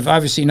is, and I have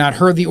obviously not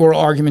heard the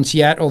oral arguments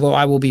yet, although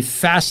I will be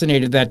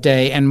fascinated that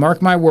day, and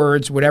mark my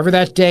words, whatever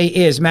that day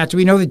is. Matt, do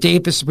we know the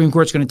date the Supreme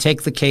Court's going to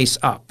take the case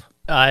up?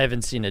 I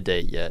haven't seen a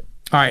date yet.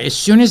 All right, as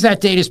soon as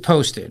that date is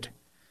posted,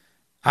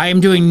 I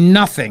am doing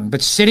nothing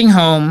but sitting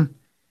home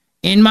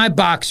in my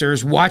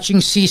boxers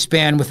watching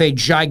C-SPAN with a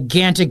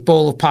gigantic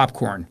bowl of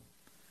popcorn.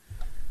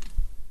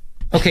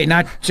 Okay,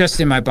 not just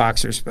in my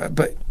boxers,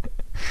 but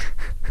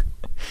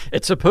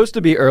it's supposed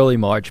to be early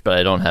March, but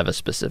I don't have a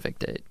specific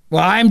date.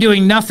 Well, I'm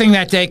doing nothing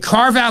that day.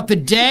 Carve out the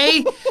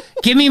day.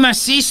 Give me my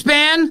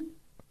C-SPAN.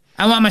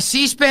 I want my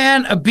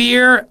C-SPAN, a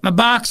beer, my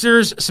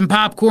boxers, some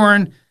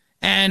popcorn,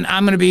 and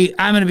I'm going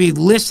to be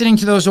listening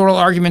to those oral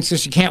arguments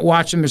because you can't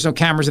watch them. There's no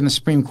cameras in the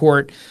Supreme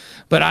Court,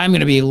 but I'm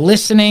going to be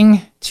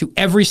listening to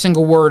every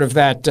single word of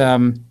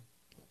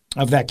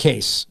that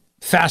case.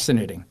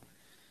 Fascinating.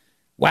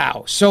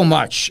 Wow, so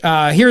much.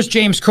 Here's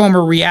James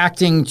Comer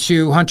reacting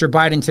to Hunter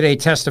Biden today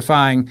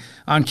testifying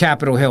on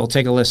Capitol Hill.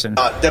 Take a listen.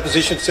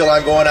 Deposition still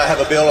ongoing. I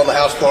have a bill on the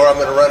House floor. I'm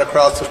going to run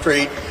across the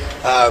street.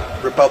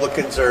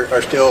 Republicans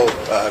are still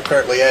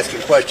currently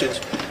asking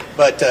questions.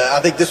 But I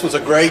think this was a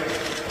great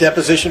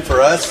deposition for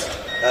us.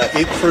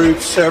 It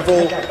proved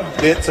several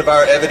bits of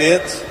our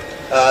evidence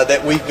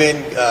that we've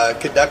been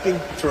conducting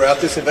throughout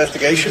this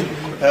investigation.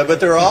 But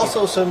there are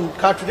also some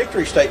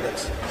contradictory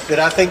statements that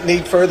I think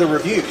need further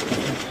review.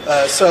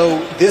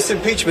 So this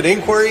impeachment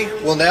inquiry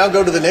will now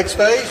go to the next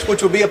phase,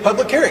 which will be a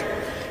public hearing.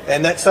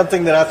 And that's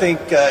something that I think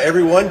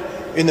everyone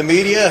in the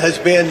media has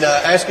been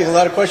asking a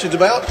lot of questions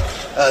about,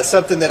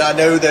 something that I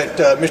know that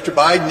Mr.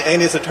 Biden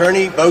and his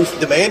attorney both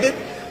demanded.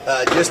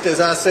 Just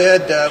as I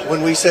said,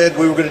 when we said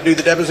we were going to do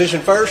the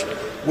deposition first,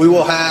 we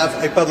will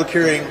have a public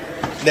hearing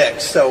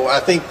next. So I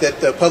think that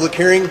the public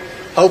hearing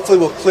hopefully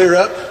will clear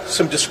up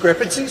some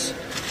discrepancies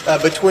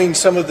between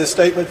some of the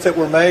statements that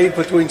were made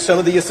between some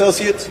of the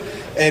associates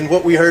and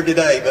what we heard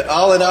today. But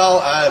all in all,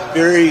 I'm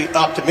very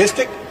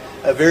optimistic,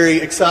 very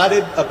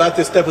excited about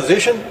this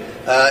deposition,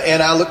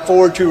 and I look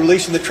forward to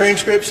releasing the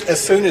transcripts as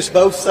soon as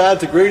both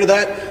sides agree to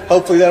that.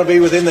 Hopefully that'll be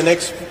within the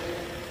next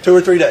 2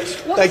 or 3 days.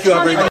 Thank you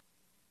all very much.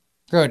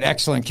 Good.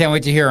 Excellent. Can't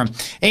wait to hear him.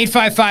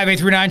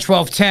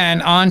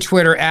 855-839-1210 on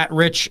Twitter at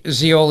Rich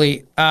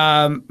Zeoli.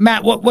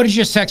 Matt, what did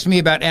you just text me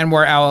about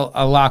Anwar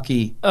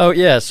al-Awlaki? Oh,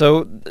 yeah.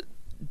 So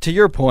to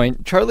your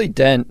point, Charlie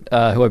Dent,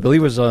 who I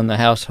believe was on the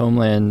House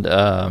Homeland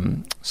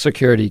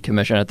Security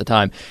Commission at the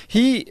time,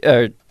 he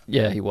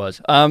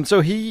was. So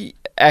he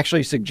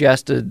actually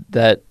suggested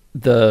that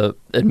the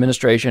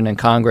administration and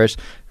Congress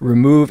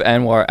remove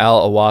Anwar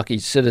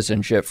al-Awlaki's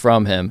citizenship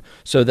from him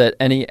so that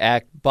any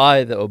act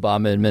by the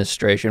Obama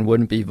administration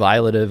wouldn't be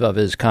violative of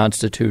his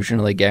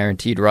constitutionally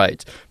guaranteed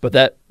rights. But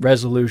that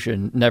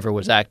resolution never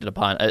was acted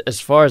upon. As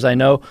far as I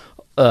know,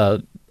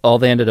 all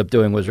they ended up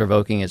doing was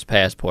revoking his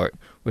passport,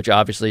 which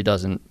obviously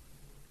doesn't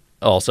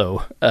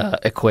also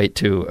equate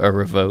to a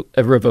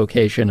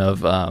revocation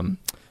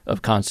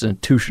of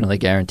constitutionally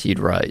guaranteed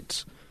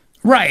rights.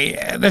 Right.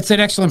 That's an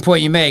excellent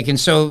point you make. And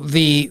so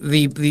the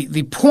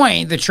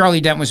point that Charlie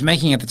Dent was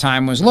making at the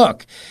time was,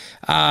 look,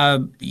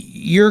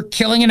 you're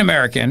killing an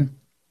American.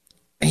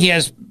 He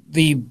has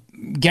the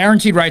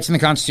guaranteed rights in the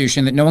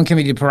Constitution that no one can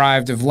be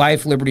deprived of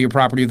life, liberty, or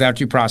property without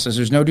due process.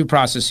 There's no due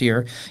process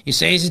here. You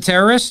say he's a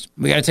terrorist,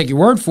 we got to take your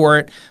word for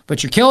it,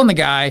 but you're killing the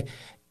guy.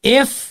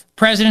 If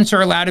presidents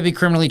are allowed to be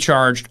criminally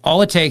charged,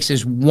 all it takes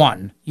is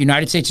one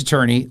United States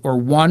attorney or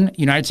one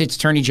United States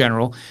attorney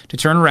general to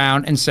turn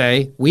around and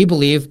say, we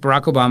believe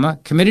Barack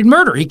Obama committed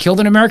murder. He killed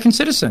an American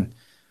citizen.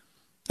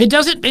 It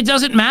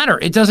doesn't matter.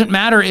 It doesn't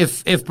matter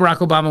if Barack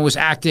Obama was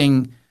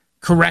acting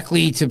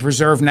correctly to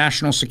preserve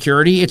national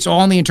security. It's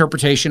all in the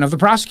interpretation of the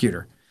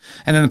prosecutor.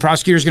 And then the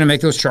prosecutor is going to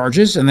make those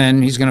charges, and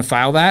then he's going to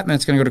file that, and then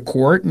it's going to go to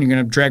court, and you're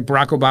going to drag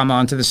Barack Obama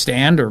onto the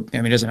stand,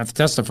 he doesn't have to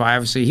testify.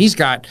 Obviously, he's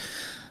got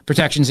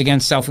protections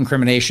against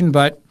self-incrimination,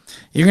 but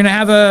you're going to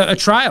have a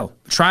trial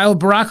of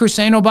Barack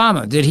Hussein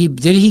Obama. Did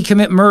he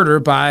commit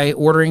murder by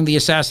ordering the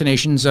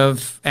assassinations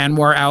of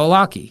Anwar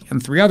al-Awlaki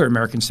and 3 other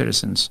American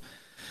citizens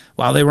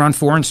while they were on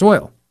foreign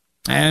soil?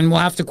 And we'll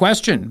have to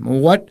question,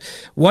 what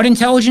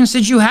intelligence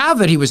did you have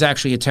that he was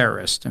actually a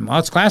terrorist? And, well,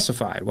 it's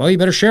classified. Well, you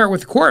better share it with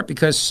the court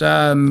because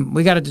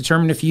we got to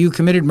determine if you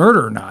committed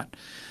murder or not.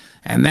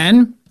 And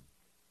then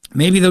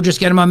maybe they'll just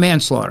get him on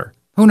manslaughter.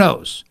 Who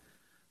knows?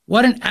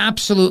 What an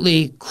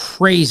absolutely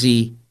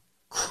crazy,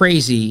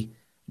 crazy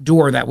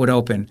door that would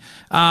open.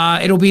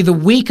 It'll be the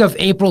week of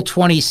April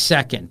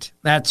 22nd.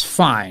 That's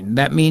fine.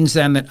 That means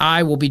then that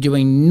I will be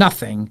doing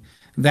nothing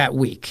that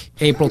week,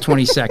 April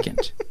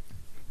 22nd.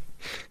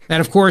 That,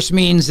 of course,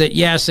 means that,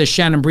 yes, as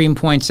Shannon Bream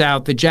points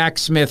out, the Jack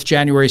Smith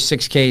January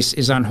 6th case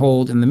is on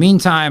hold in the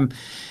meantime,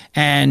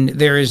 and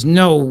there is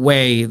no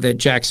way that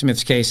Jack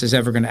Smith's case is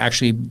ever going to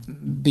actually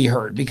be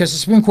heard because the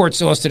Supreme Court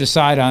still has to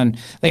decide on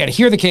 – they got to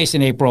hear the case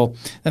in April,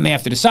 then they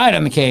have to decide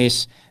on the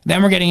case,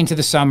 then we're getting into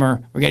the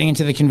summer, we're getting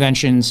into the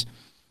conventions.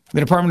 The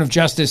Department of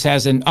Justice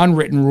has an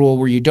unwritten rule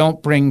where you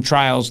don't bring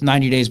trials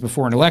 90 days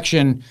before an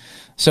election.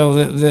 So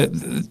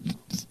the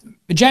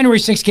January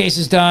 6th case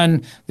is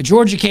done. The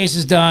Georgia case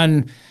is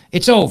done.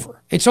 It's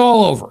over. It's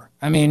all over.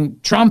 I mean,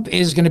 Trump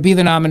is going to be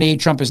the nominee.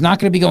 Trump is not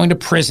going to be going to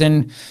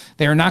prison.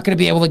 They are not going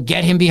to be able to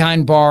get him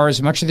behind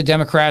bars, much to the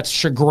Democrats'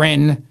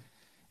 chagrin.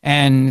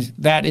 And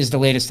that is the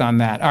latest on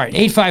that. All right,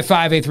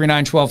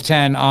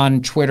 855-839-1210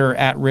 on Twitter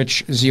at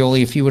Rich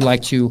Zeoli if you would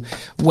like to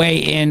weigh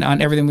in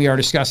on everything we are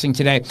discussing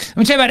today. Let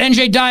me tell you about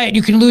NJ Diet.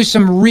 You can lose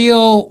some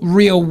real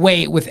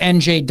weight with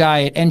NJ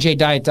Diet,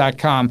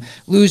 njdiet.com.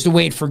 Lose the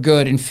weight for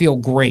good and feel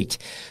great.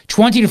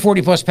 20 to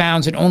 40 plus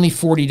pounds in only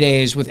 40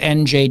 days with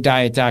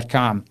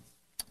njdiet.com.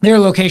 There are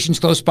locations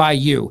close by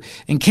you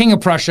in King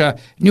of Prussia,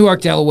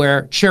 Newark,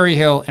 Delaware, Cherry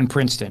Hill, and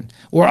Princeton.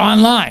 Or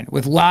online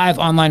with live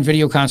online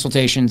video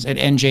consultations at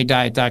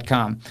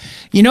njdiet.com.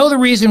 You know the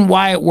reason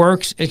why it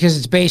works? Because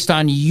it's based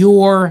on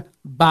your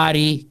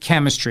body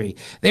chemistry.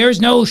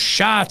 There's no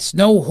shots,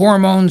 no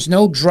hormones,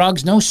 no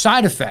drugs, no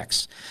side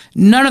effects.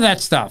 None of that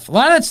stuff. A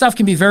lot of that stuff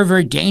can be very,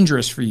 very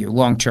dangerous for you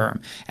long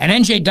term. And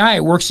NJ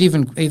Diet works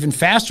even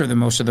faster than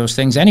most of those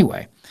things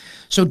anyway.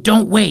 So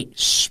don't wait.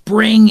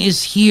 Spring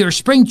is here.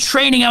 Spring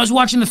training. I was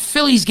watching the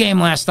Phillies game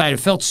last night. It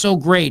felt so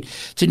great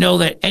to know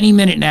that any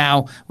minute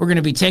now we're going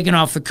to be taking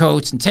off the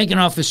coats and taking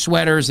off the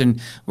sweaters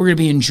and we're going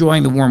to be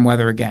enjoying the warm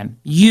weather again.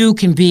 You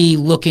can be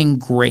looking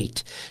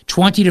great.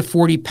 20 to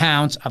 40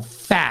 pounds of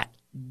fat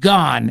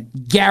gone,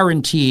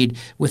 guaranteed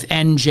with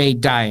NJ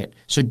Diet.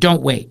 So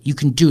don't wait. You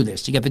can do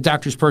this. You get the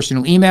doctor's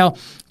personal email,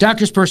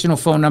 doctor's personal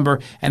phone number,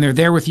 and they're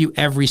there with you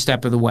every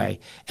step of the way.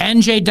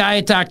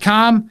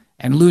 NJDiet.com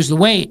and lose the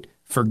weight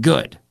for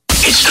good.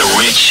 It's the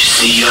Rich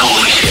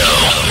Zeoli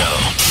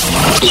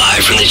Show.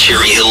 Live from the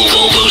Cherry Hill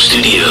Volvo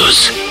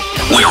Studios,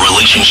 where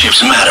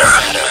relationships matter.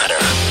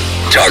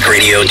 Talk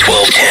Radio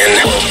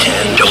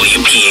 1210,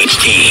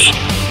 WPHT.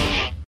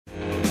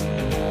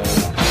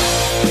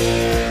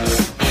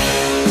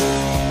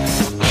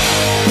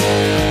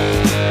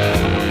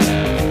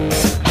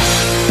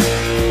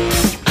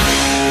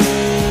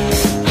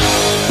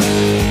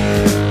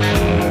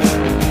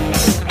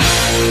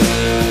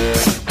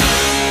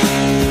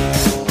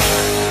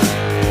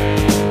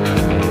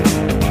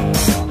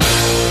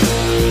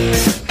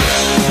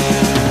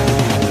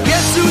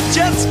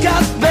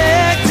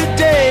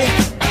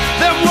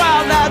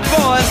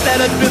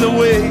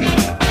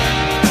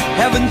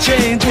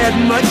 change,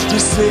 had much to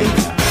say.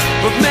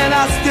 But man,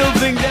 I still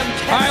think them.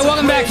 All right,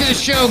 welcome back to the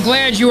show.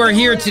 Glad you are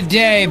here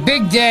today.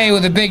 Big day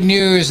with the big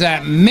news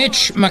that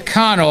Mitch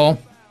McConnell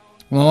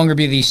will no longer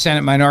be the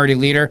Senate Minority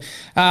Leader.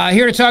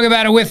 Here to talk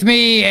about it with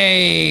me,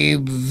 a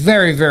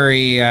very,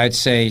 very, I'd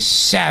say,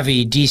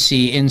 savvy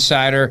D.C.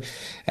 insider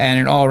and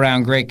an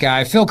all-around great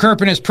guy. Phil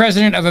Kerpen is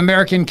president of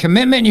American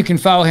Commitment. You can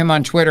follow him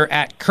on Twitter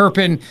at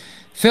Kerpen.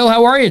 Phil,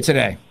 how are you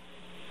today?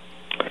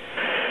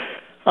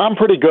 I'm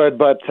pretty good,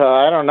 but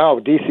I don't know.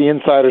 DC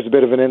Insider's a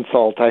bit of an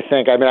insult, I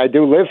think. I mean, I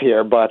do live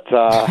here, but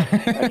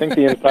I think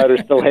the insiders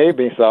still hate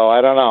me, so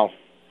I don't know.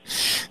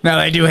 No,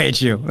 they do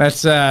hate you.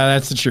 That's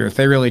the truth.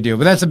 They really do.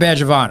 But that's a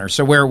badge of honor,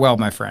 so wear it well,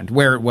 my friend.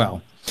 Wear it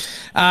well.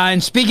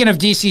 And speaking of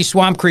DC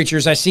swamp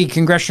creatures, I see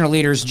congressional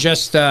leaders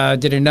just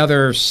did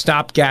another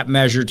stopgap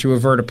measure to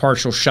avert a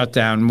partial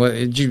shutdown.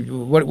 What do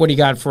you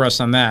got for us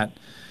on that?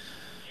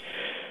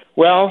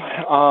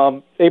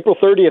 Well, April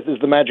 30th is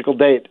the magical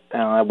date.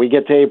 We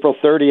get to April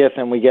 30th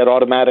and we get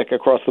automatic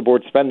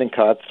across-the-board spending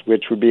cuts,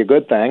 which would be a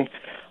good thing.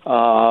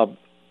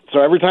 So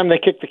every time they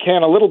kick the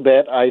can a little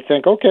bit, I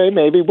think, okay,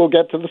 maybe we'll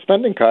get to the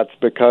spending cuts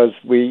because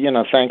we,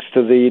 thanks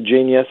to the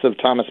genius of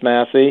Thomas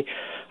Massie,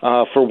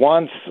 for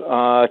once,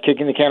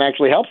 kicking the can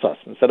actually helps us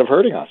instead of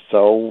hurting us.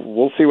 So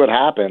we'll see what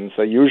happens.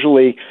 So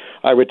usually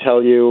I would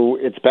tell you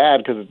it's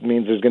bad because it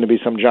means there's going to be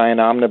some giant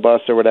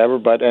omnibus or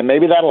whatever, and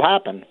maybe that'll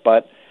happen.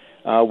 But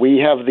we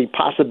have the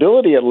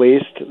possibility, at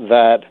least,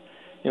 that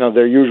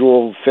their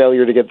usual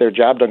failure to get their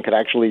job done could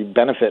actually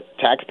benefit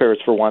taxpayers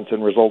for once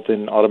and result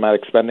in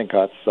automatic spending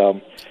cuts.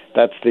 So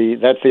that's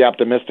the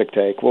optimistic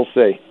take. We'll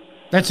see.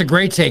 That's a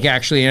great take,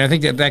 actually, and I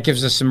think that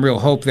gives us some real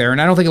hope there.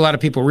 And I don't think a lot of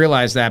people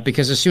realize that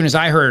because as soon as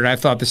I heard it, I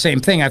thought the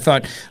same thing. I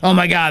thought, oh,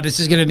 my God, this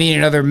is going to mean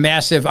another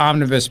massive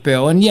omnibus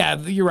bill. And, yeah,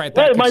 you're right.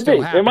 That it might be.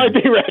 Happen. It might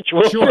be, Rich.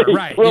 We'll see.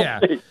 Right, we'll yeah.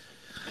 See.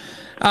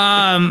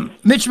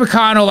 Mitch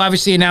McConnell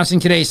obviously announcing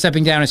today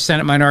stepping down as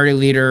Senate Minority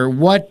Leader.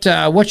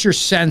 What's your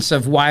sense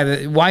of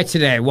why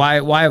today?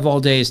 Why of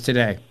all days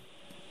today?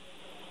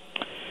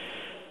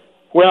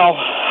 Well,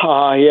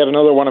 he had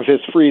another one of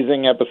his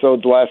freezing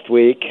episodes last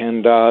week,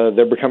 and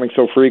they're becoming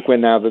so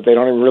frequent now that they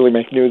don't even really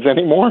make news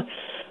anymore,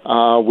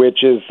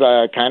 which is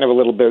kind of a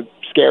little bit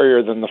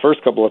scarier than the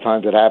first couple of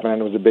times it happened,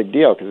 and it was a big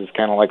deal because it's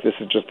kind of like this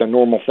is just a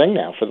normal thing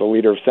now for the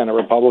leader of Senate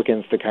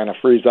Republicans to kind of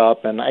freeze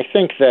up. And I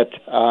think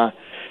that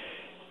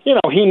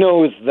he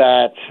knows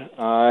that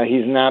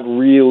he's not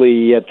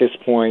really at this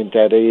point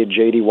at age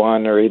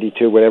 81 or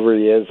 82, whatever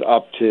he is,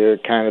 up to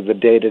kind of the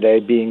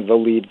day-to-day being the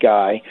lead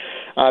guy.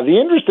 The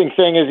interesting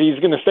thing is he's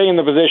going to stay in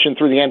the position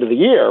through the end of the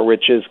year,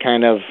 which is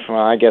kind of,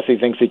 I guess he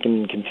thinks he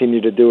can continue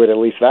to do it at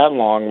least that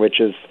long, which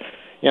is,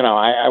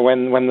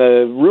 when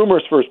the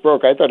rumors first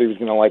broke, I thought he was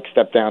going to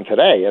step down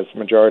today as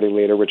majority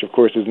leader, which of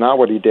course is not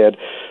what he did.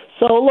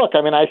 So look,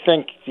 I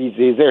think he's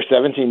there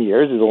 17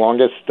 years. He's the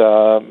longest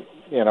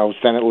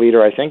Senate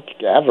leader, I think,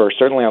 ever,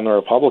 certainly on the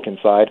Republican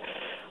side.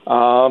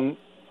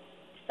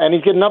 And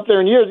he's getting up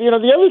there in years.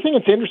 The other thing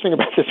that's interesting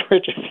about this,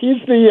 Rich, is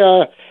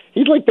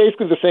he's like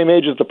basically the same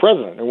age as the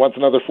president who wants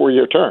another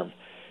 4-year term,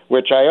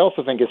 which I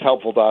also think is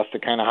helpful to us to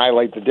kind of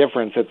highlight the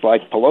difference. It's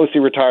like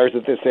Pelosi retires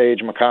at this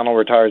age, McConnell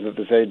retires at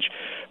this age.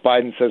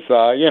 Biden says,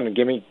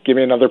 give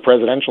me another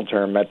presidential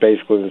term at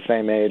basically the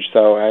same age.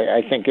 So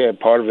I think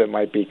part of it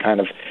might be kind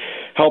of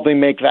helping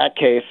make that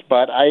case.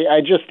 But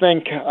I just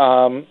think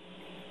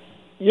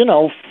he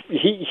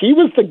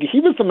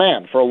was the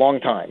man for a long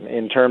time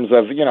in terms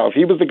of, if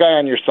he was the guy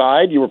on your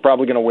side, you were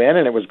probably going to win,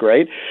 and it was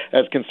great.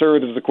 As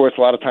conservatives, of course,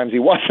 a lot of times he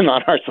wasn't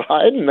on our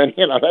side, and then,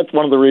 that's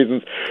one of the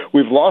reasons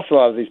we've lost a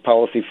lot of these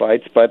policy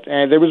fights. But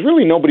there was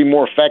really nobody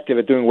more effective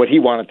at doing what he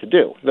wanted to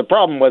do. The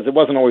problem was it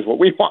wasn't always what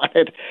we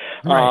wanted,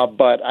 right.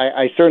 But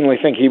I certainly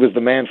think he was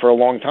the man for a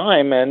long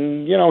time,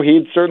 and,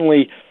 he'd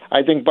certainly...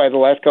 I think by the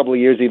last couple of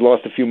years he'd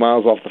lost a few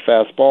miles off the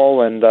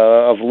fastball, and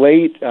of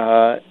late,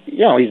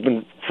 he's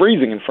been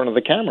freezing in front of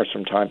the cameras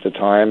from time to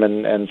time,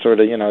 and sort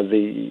of,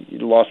 he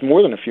lost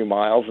more than a few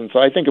miles, and so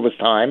I think it was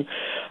time.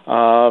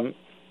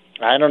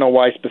 I don't know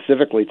why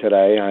specifically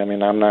today. I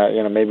mean, I'm not,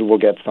 maybe we'll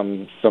get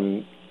some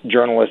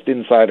journalist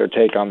insider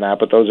take on that,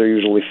 but those are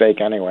usually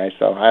fake anyway,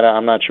 so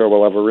I'm not sure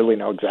we'll ever really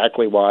know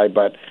exactly why,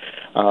 but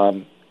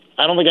I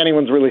don't think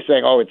anyone's really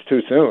saying, oh, it's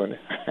too soon.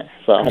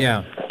 So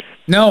yeah.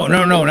 No,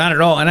 not at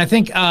all. And I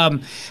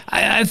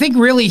think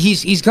really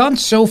he's gone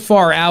so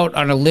far out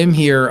on a limb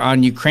here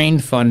on Ukraine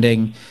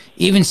funding,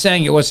 even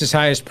saying it was his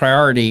highest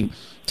priority,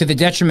 to the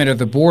detriment of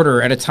the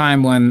border at a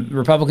time when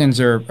Republicans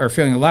are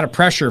feeling a lot of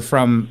pressure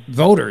from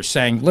voters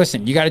saying,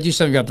 listen, you got to do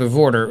something about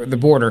the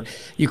border.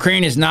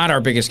 Ukraine is not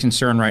our biggest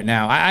concern right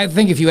now. I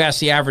think if you ask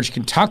the average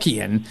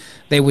Kentuckian,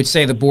 they would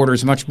say the border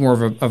is much more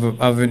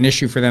of an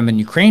issue for them than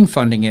Ukraine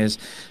funding is.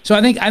 So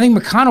I think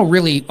McConnell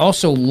really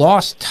also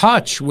lost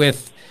touch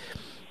with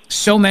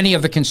so many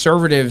of the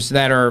conservatives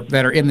that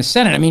are in the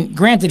Senate. I mean,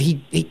 granted,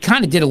 he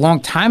kind of did a long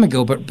time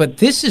ago, but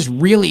this is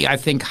really, I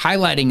think,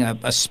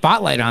 highlighting a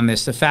spotlight on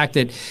this. The fact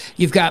that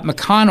you've got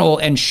McConnell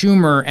and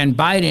Schumer and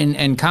Biden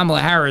and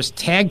Kamala Harris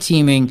tag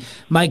teaming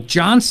Mike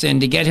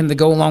Johnson to get him to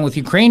go along with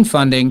Ukraine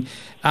funding.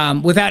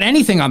 without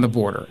anything on the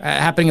border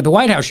happening at the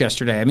White House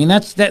yesterday. I mean,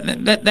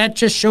 that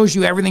just shows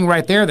you everything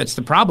right there. That's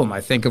the problem,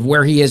 I think, of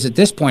where he is at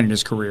this point in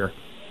his career.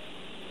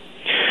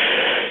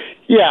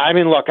 Yeah, I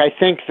mean, look, I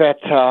think that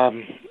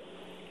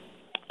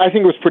I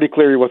think it was pretty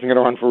clear he wasn't going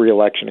to run for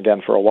re-election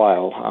again for a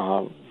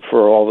while.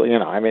 For all,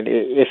 I mean,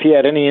 if he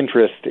had any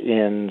interest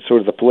in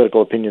sort of the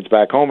political opinions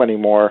back home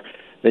anymore,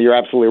 then you're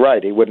absolutely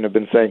right. He wouldn't have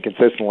been saying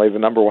consistently the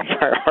number one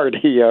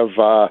priority of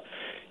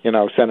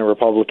Senate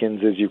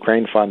Republicans is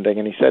Ukraine funding,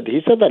 and he said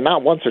that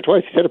not once or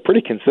twice. He said it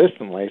pretty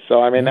consistently.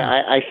 So I mean,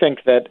 I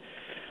think that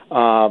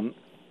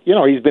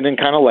he's been in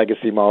kind of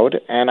legacy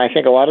mode, and I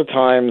think a lot of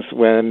times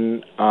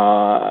when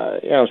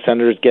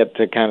senators get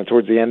to kind of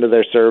towards the end of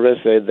their service,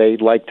 they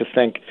like to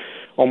think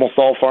almost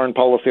all foreign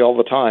policy all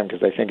the time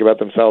because they think about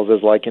themselves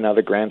as like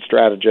the grand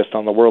strategist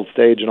on the world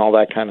stage and all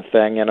that kind of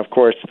thing. And of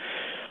course,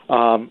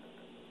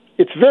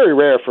 it's very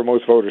rare for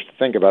most voters to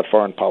think about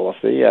foreign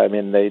policy. I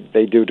mean,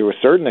 they do to a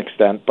certain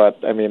extent, but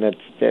I mean,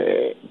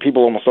 it's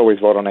people almost always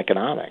vote on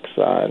economics,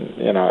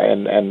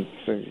 and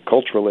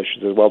cultural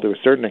issues as well to a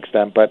certain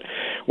extent. But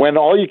when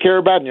all you care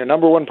about and your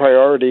number one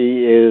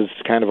priority is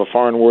kind of a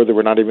foreign war that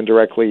we're not even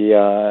directly,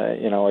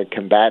 a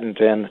combatant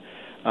in,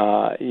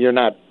 you're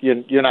not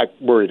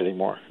worried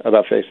anymore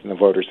about facing the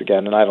voters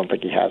again, and I don't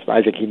think he has.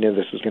 I think he knew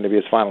this was going to be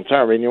his final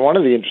term. I mean, one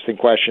of the interesting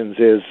questions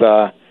is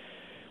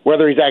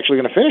whether he's actually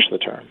going to finish the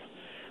term,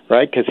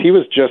 right? Because he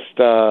was just,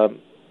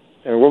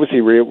 what was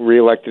he,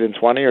 re-elected in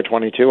 20 or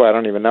 22? I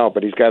don't even know,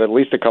 but he's got at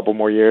least a couple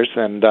more years,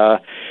 and,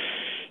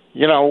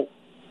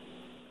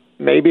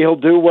 maybe he'll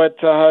do what,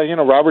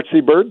 Robert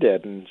C. Byrd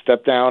did and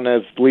step down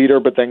as leader,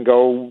 but then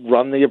go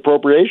run the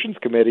Appropriations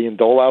Committee and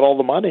dole out all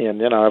the money.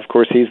 And, of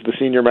course, he's the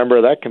senior member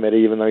of that committee,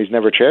 even though he's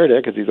never chaired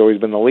it because he's always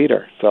been the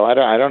leader. So I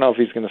don't know if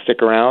he's going to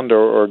stick around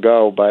or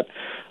go, but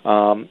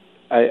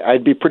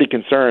I'd be pretty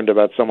concerned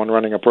about someone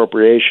running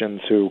appropriations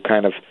who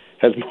kind of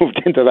has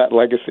moved into that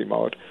legacy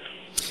mode.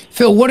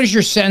 Phil, what is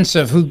your sense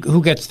of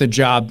who gets the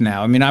job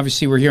now? I mean,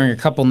 obviously we're hearing a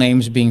couple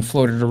names being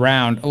floated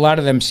around. A lot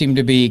of them seem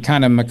to be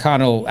kind of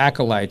McConnell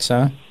acolytes,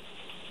 huh?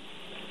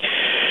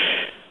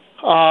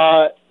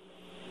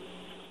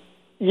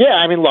 Yeah,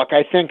 I mean, look,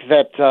 I think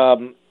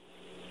that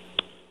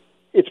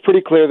it's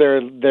pretty clear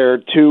there are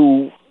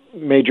two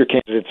major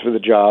candidates for the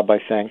job, I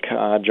think,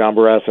 John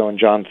Barrasso and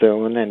John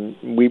Thune, and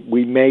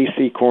we may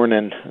see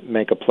Cornyn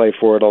make a play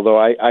for it, although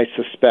I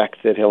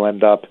suspect that he'll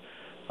end up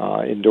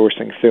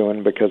endorsing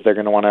Thune because they're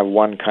going to want to have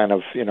one kind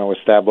of,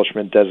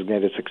 establishment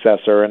designated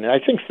successor. And I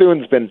think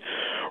Thune's been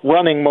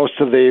running most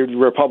of the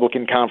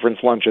Republican conference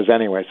lunches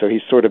anyway, so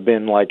he's sort of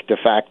been like de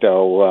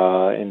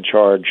facto in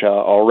charge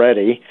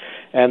already.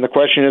 And the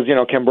question is,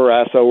 can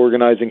Barrasso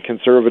organizing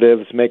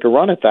conservatives make a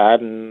run at that?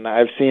 And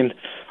I've seen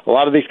a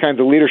lot of these kinds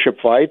of leadership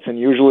fights, and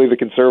usually the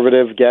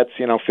conservative gets,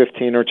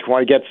 15 or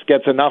 20,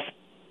 gets enough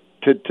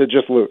to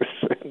just lose.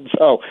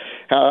 So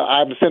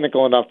I'm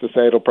cynical enough to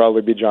say it'll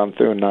probably be John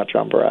Thune, not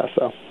John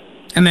Barrasso.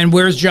 And then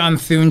where's John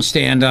Thune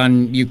stand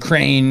on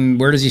Ukraine?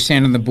 Where does he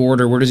stand on the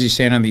border? Where does he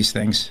stand on these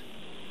things?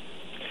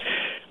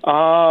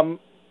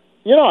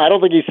 I don't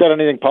think he said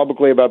anything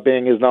publicly about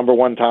being his number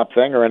one top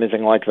thing or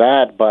anything like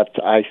that, but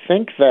I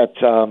think that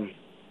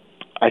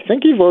I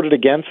think he voted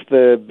against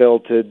the bill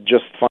to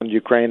just fund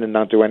Ukraine and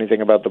not do anything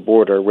about the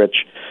border, which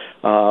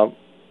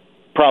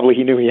probably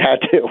he knew he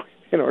had to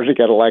in order to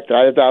get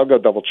elected. I'll go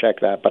double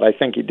check that, but I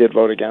think he did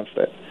vote against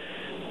it.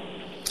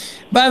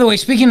 By the way,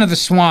 speaking of the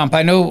swamp,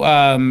 I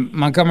know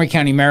Montgomery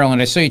County, Maryland,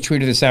 I saw you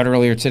tweeted this out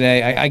earlier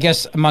today. I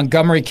guess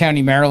Montgomery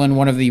County, Maryland,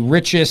 one of the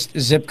richest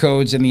zip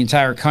codes in the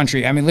entire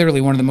country. I mean,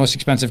 literally one of the most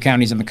expensive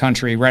counties in the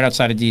country, right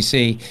outside of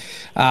D.C.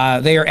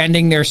 They are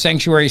ending their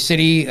sanctuary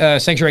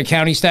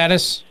county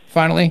status,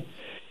 finally.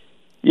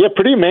 Yeah,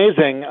 pretty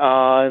amazing.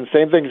 And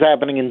same thing's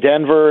happening in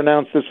Denver,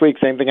 announced this week.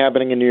 Same thing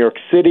happening in New York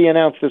City,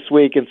 announced this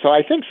week. And so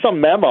I think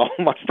some memo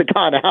must have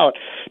gone out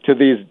to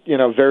these,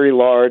 very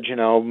large,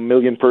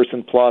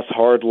 million-person plus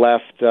hard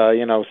left,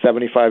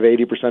 75,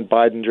 80%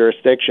 Biden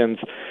jurisdictions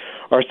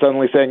are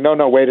suddenly saying,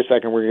 no, wait a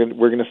second, we're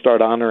going to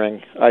start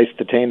honoring ICE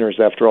detainers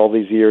after all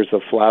these years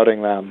of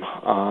flouting them.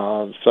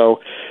 So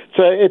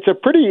it's a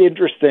pretty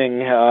interesting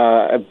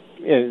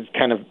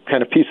kind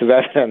of piece of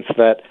evidence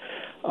that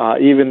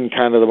even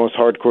kind of the most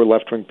hardcore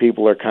left-wing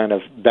people are kind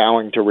of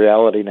bowing to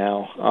reality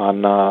now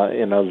on,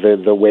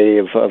 the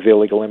wave of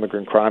illegal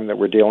immigrant crime that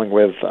we're dealing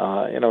with,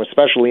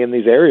 especially in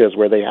these areas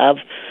where they have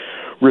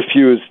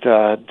refused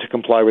to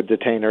comply with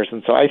detainers.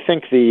 And so I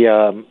think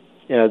the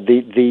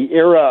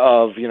era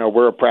of,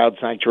 we're a proud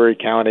sanctuary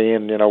county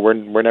and,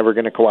 we're never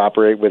going to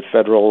cooperate with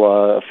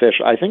federal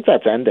officials, I think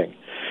that's ending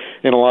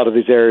in a lot of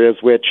these areas,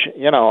 which,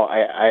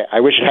 I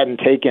wish it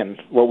hadn't taken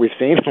what we've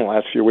seen in the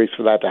last few weeks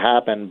for that to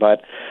happen.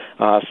 But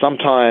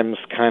sometimes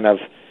kind of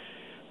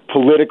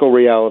political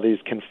realities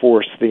can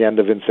force the end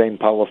of insane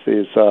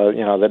policies,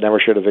 that never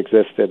should have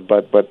existed,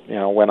 but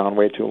went on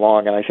way too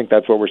long. And I think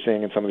that's what we're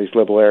seeing in some of these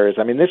liberal areas.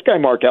 I mean, this guy,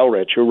 Mark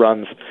Elrich, who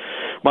runs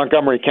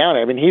Montgomery County,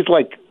 I mean, he's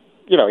like,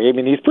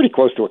 he's pretty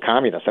close to a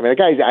communist. I mean, the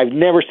guy, I've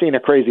never seen a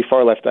crazy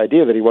far left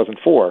idea that he wasn't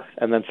for.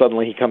 And then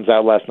suddenly he comes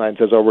out last night and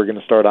says, we're going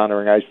to start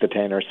honoring ICE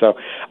detainers. So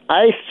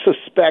I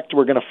suspect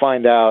we're going to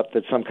find out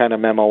that some kind of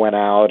memo went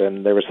out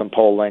and there was some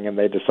polling and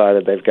they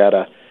decided they've got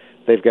to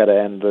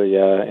end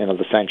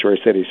the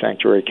sanctuary city,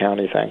 sanctuary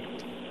county thing.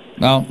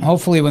 Well,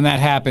 hopefully when that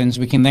happens,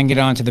 we can then get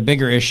on to the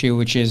bigger issue,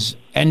 which is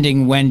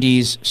ending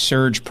Wendy's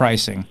surge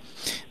pricing.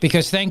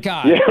 Because thank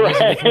God. Yeah,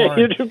 right.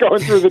 You're just going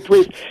through the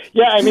tweets.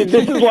 Yeah, I mean,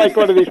 this is like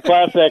one of these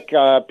classic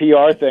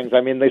PR things. I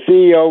mean, the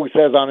CEO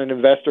says on an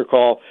investor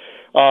call,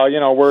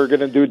 we're going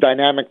to do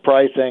dynamic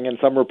pricing, and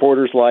some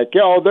reporters like,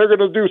 they're going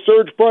to do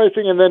surge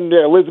pricing, and then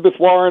Elizabeth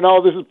Warren,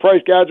 this is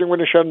price gouging, we're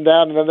going to shut them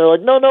down, and then they're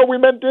like, no, we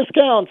meant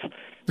discounts.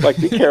 Like,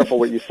 be careful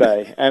what you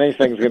say.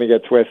 Anything's going to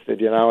get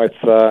twisted,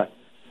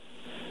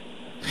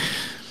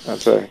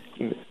 That's an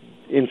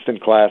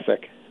instant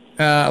classic.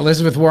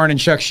 Elizabeth Warren and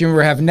Chuck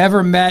Schumer have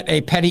never met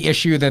a petty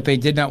issue that they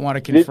did not want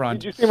to confront.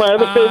 Did you see my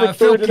other favorite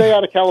story today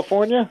out of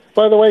California,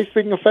 by the way,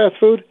 speaking of fast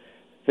food?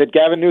 That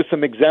Gavin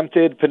Newsom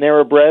exempted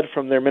Panera Bread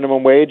from their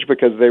minimum wage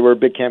because they were a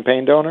big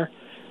campaign donor?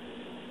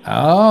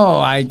 Oh,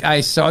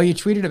 I saw you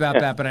tweeted about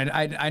that, but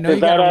I know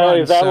you got to run.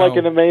 Is that like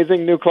an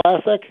amazing new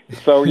classic?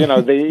 So,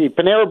 the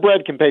Panera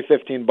Bread can pay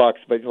 $15,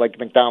 but like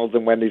McDonald's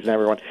and Wendy's and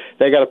everyone,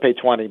 they got to pay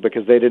 $20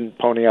 because they didn't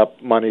pony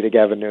up money to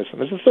Gavin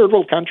Newsom. It's a third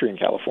world country in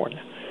California.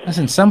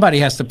 Listen, somebody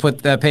has to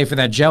pay for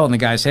that gel in the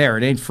guy's hair.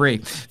 It ain't free.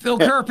 Phil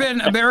Kerpen,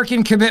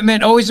 American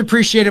Commitment. Always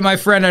appreciate it, my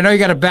friend. I know you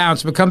got to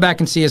bounce, but come back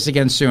and see us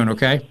again soon,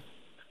 okay?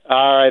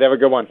 All right, have a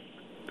good one.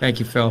 Thank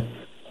you, Phil.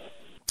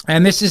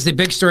 And this is the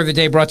big story of the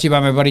day brought to you by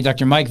my buddy,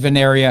 Dr. Mike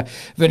Veneria,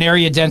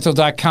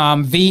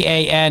 VeneriaDental.com,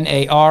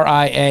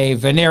 VANARIA,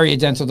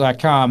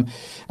 VeneriaDental.com.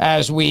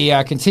 As we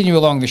continue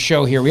along the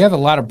show here, we have a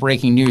lot of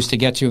breaking news to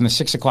get to in the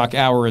 6 o'clock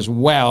hour as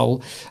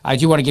well. I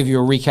do want to give you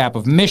a recap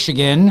of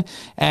Michigan.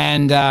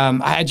 And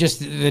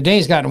the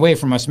day's gotten away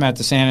from us, Matt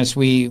DeSantis.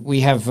 We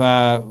have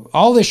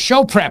all this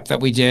show prep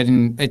that we did,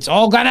 and it's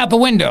all gone out the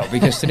window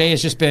because today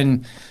has just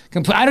been...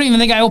 I don't even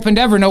think I opened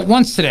Evernote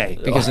once today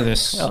because of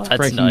this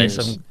breaking nice.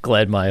 news. I'm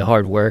glad my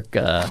hard work...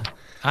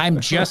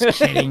 I'm just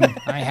kidding.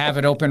 I have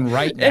it open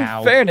right now.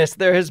 In fairness,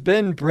 there has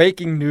been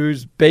breaking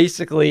news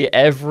basically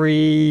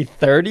every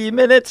 30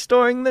 minutes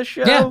during the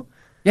show.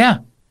 Yeah.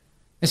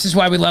 This is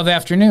why we love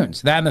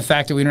afternoons. That and the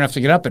fact that we don't have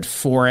to get up at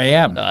 4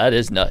 a.m. No, that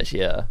is nice,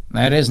 yeah.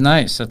 That is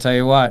nice, I'll tell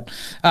you what.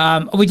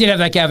 We did have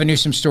that Gavin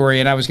Newsom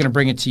story, and I was going to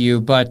bring it to you,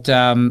 but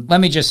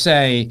let me just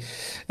say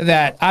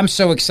that I'm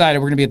so excited.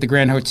 We're going to be at the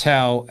Grand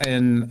Hotel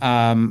in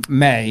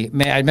May.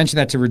 I mentioned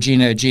that to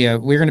Regina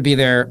Agia. We're going to be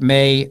there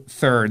May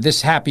 3rd.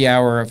 This happy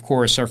hour, of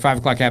course, our 5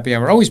 o'clock happy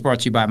hour, always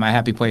brought to you by my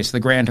happy place, the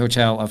Grand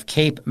Hotel of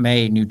Cape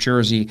May, New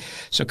Jersey.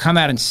 So come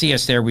out and see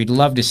us there. We'd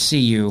love to see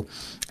you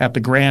at the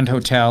Grand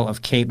Hotel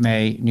of Cape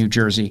May, New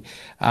Jersey.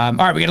 All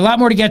right, we got a lot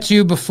more to get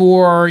to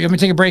before... You want me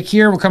to take a break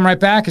here? We'll come right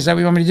back. Is that what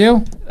you want me to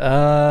do?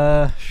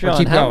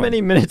 Sean, how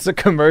many minutes of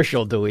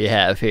commercial do we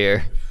have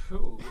here?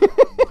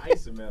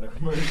 Nice amount of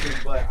commercials,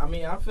 but I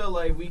mean, I feel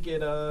like we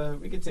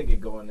could take it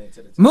going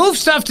into the time. Move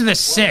stuff to the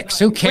 6.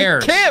 Who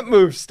cares? We can't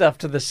move stuff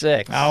to the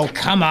 6. Oh,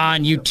 come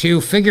on, you two.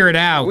 Figure it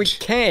out. We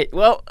can't.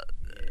 Well,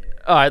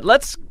 all right,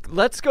 let's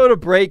go to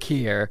break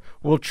here.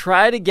 We'll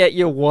try to get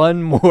you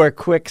one more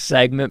quick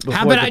segment before the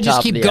top of the hour. How about I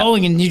just keep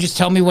going and you just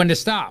tell me when to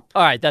stop?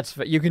 All right,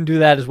 you can do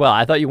that as well.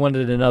 I thought you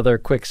wanted another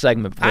quick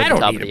segment before the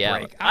top of the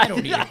hour. I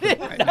don't need a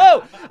break.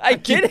 I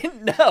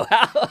didn't know.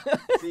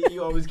 See,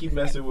 you always keep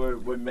messing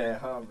with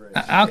Matt Humber.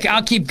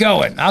 I'll keep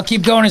going. I'll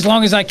keep going as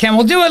long as I can.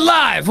 We'll do it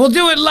live.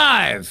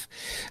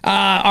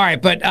 All right,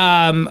 but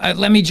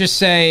let me just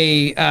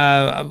say,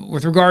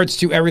 with regards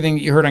to everything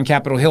that you heard on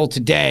Capitol Hill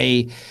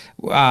today,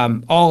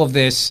 all of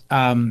this,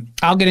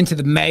 I'll get into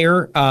the mayor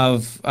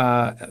of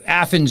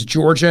Athens,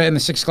 Georgia in the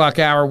 6 o'clock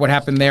hour. What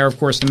happened there? Of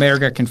course, the mayor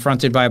got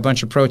confronted by a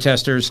bunch of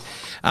protesters.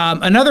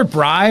 Another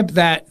bribe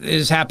that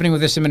is happening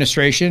with this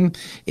administration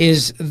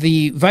is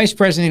the Vice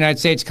President of the United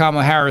States,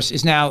 Kamala Harris,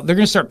 they're going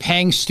to start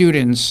paying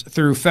students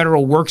through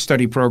federal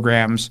work-study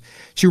programs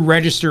to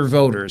register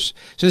voters.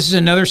 So this is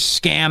another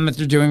scam that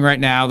they're doing right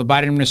now. The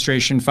Biden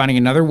administration finding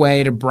another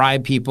way to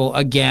bribe people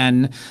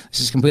again.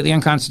 This is completely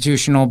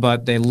unconstitutional,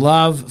 but they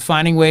love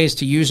finding ways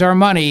to use our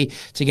money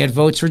to get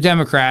votes for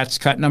Democrats.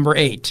 Cut number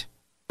 8.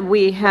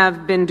 We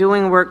have been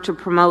doing work to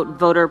promote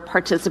voter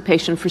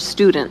participation for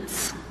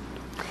students.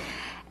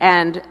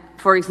 And,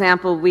 for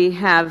example, we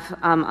have,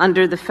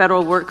 under the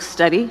Federal Work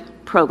Study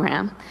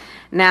program,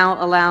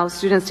 now allow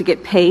students to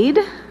get paid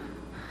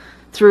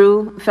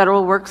through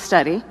Federal Work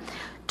Study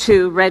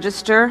to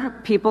register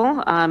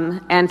people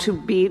and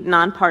to be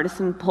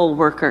nonpartisan poll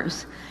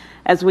workers.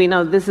 As we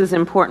know, this is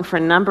important for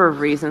a number of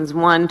reasons.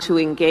 One, to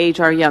engage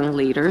our young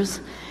leaders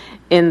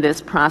in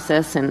this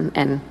process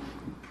and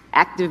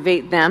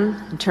activate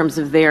them in terms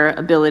of their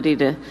ability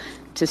to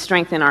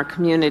strengthen our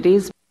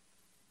communities.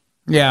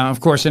 Yeah, of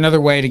course, another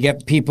way to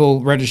get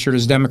people registered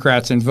as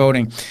Democrats and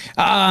voting.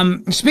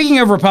 Speaking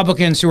of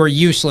Republicans who are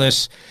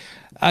useless,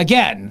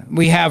 again,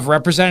 we have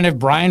Representative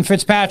Brian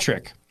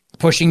Fitzpatrick,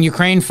 pushing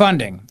Ukraine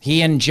funding.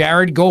 He and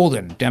Jared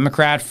Golden,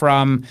 Democrat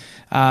from,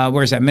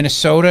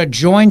 Minnesota,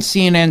 joined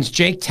CNN's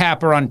Jake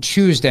Tapper on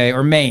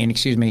Maine,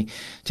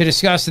 to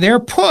discuss their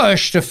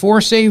push to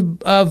force a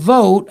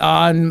vote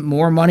on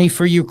more money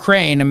for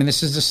Ukraine. I mean,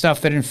 this is the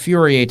stuff that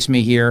infuriates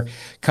me here.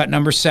 Cut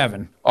number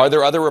 7. Are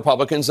there other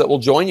Republicans that will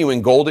join you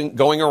in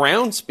going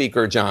around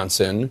Speaker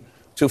Johnson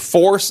to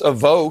force a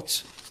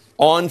vote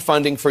on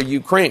funding for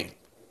Ukraine?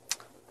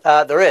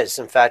 There is.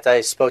 In fact,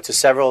 I spoke to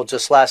several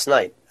just last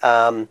night.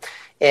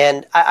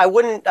 And I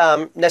wouldn't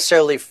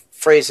necessarily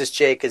phrase this,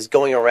 Jake, as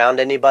going around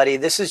anybody.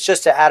 This is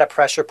just to add a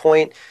pressure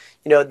point.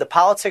 The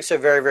politics are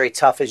very, very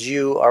tough, as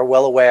you are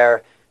well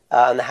aware,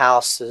 in the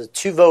House. There's a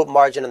 2-vote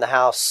margin in the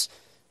House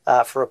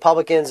for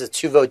Republicans, a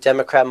 2-vote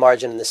Democrat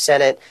margin in the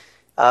Senate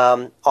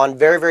on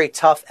very, very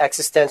tough,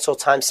 existential,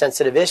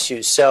 time-sensitive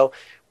issues. So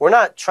we're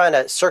not trying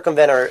to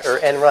circumvent or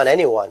end run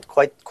anyone.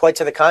 Quite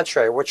to the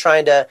contrary. We're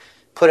trying to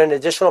put an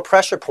additional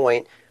pressure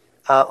point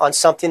on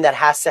something that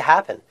has to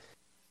happen.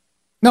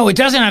 No, it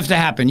doesn't have to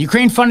happen.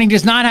 Ukraine funding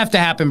does not have to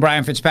happen,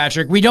 Brian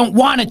Fitzpatrick. We don't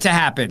want it to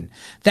happen.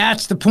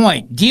 That's the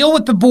point. Deal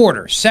with the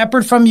border,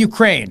 separate from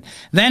Ukraine.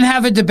 Then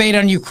have a debate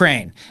on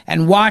Ukraine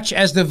and watch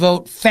as the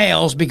vote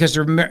fails because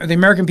the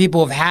American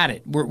people have had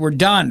it. We're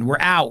done. We're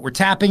out. We're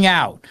tapping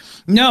out.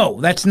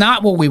 No, that's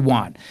not what we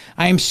want.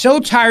 I am so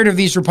tired of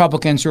these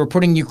Republicans who are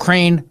putting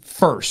Ukraine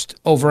first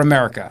over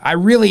America. I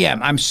really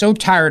am. I'm so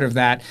tired of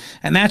that.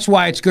 And that's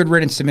why it's good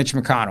riddance to Mitch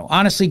McConnell.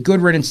 Honestly, good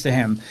riddance to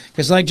him.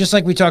 Because just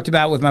like we talked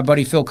about with my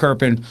buddy Phil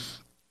Kerpen,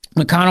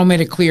 McConnell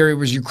made it clear it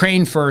was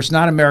Ukraine first,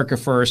 not America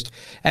first,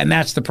 and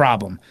that's the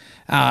problem.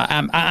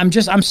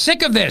 I'm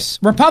sick of this.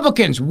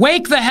 Republicans,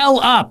 wake the hell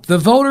up. The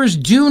voters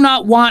do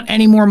not want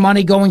any more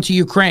money going to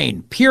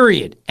Ukraine.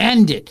 Period.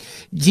 End it.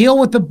 Deal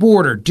with the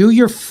border. Do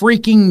your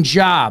freaking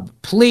job.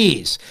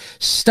 Please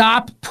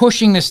stop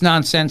pushing this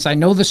nonsense. I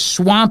know the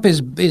swamp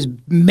is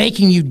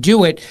making you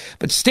do it,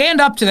 but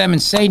stand up to them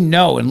and say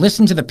no and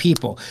listen to the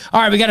people.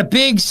 All right, we got a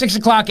big 6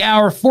 o'clock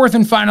hour, fourth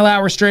and final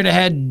hour straight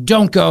ahead.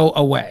 Don't go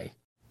away.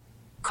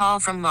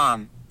 Call from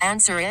mom.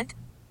 Answer it.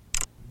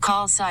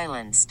 Call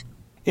silenced.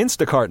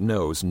 Instacart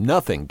knows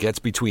nothing gets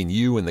between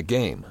you and the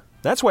game.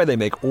 That's why they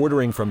make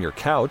ordering from your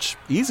couch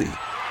easy.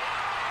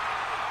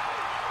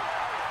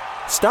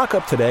 Stock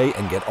up today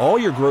and get all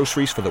your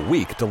groceries for the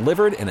week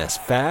delivered in as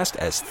fast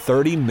as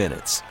 30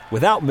 minutes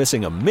without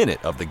missing a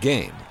minute of the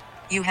game.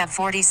 You have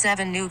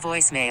 47 new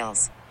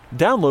voicemails.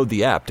 Download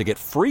the app to get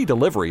free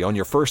delivery on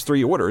your first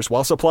 3 orders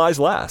while supplies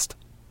last.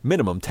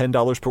 Minimum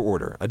 $10 per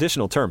order.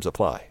 Additional terms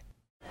apply.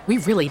 We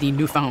really need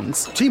new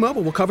phones.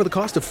 T-Mobile will cover the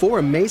cost of 4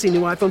 amazing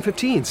new iPhone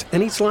 15s,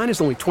 and each line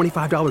is only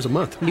 $25 a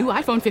month. New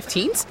iPhone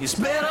 15s? It's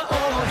better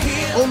over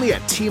here. Only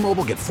at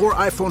T-Mobile, get 4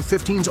 iPhone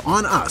 15s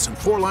on us and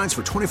 4 lines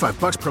for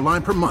 $25 per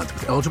line per month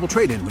with eligible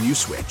trade-in when you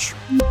switch.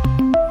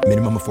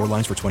 Minimum of 4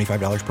 lines for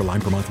 $25 per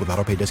line per month with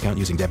autopay discount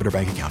using debit or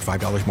bank account.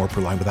 $5 more per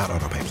line without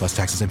autopay, plus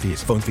taxes and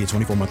fees. Phone fee at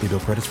 24 monthly bill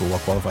credits for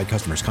well-qualified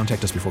customers.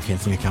 Contact us before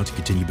canceling account to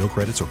continue bill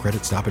credits or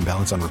credit stop and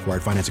balance on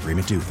required finance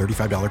agreement due.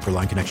 $35 per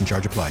line connection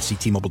charge applies. See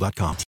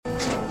T-Mobile.com.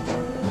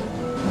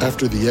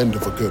 After the end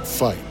of a good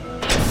fight,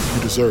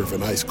 you deserve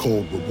an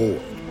ice-cold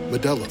reward.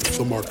 Modelo is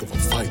the mark of a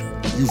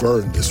fighter. You've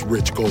earned this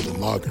rich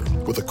golden lager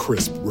with a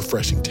crisp,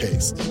 refreshing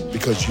taste.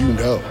 Because you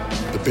know,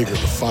 the bigger the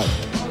fight,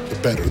 the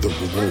better the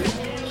reward.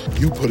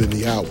 You put in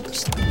the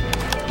hours,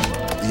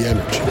 the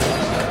energy,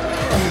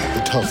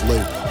 the tough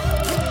labor.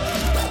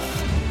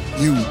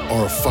 You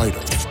are a fighter,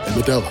 and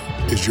Modelo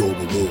is your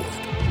reward.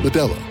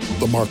 Modelo,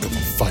 the mark of a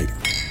fighter.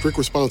 Drink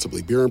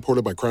responsibly. Beer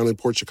imported by Crown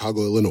Imports,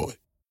 Chicago, Illinois.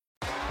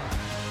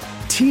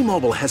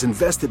 T-Mobile has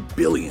invested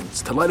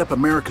billions to light up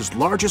America's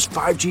largest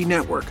 5G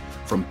network,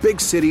 from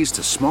big cities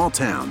to small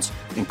towns,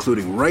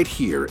 including right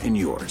here in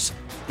yours.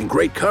 And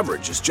great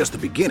coverage is just the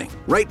beginning.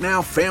 Right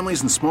now,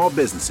 families and small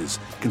businesses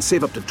can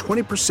save up to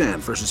 20%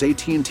 versus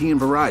AT&T and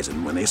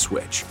Verizon when they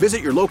switch.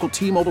 Visit your local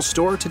T-Mobile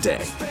store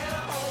today.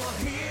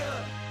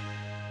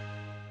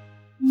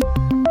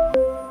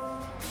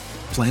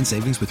 Plan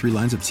savings with 3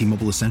 lines of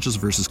T-Mobile Essentials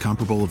versus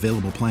comparable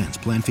available plans.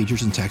 Plan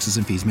features and taxes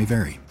and fees may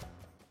vary.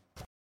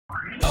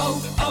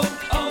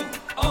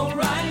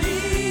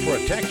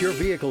 Protect your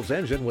vehicle's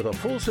engine with a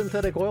full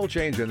synthetic oil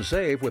change and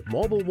save with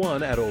Mobil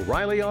 1 at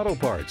O'Reilly Auto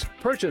Parts.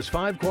 Purchase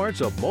 5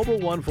 quarts of Mobil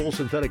 1 full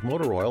synthetic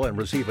motor oil and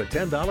receive a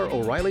 $10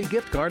 O'Reilly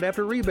gift card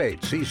after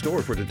rebate. See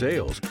store for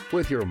details.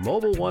 With your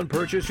Mobil 1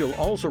 purchase, you'll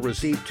also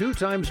receive 2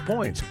 times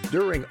points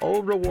during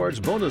O Rewards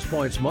Bonus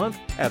Points Month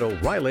at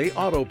O'Reilly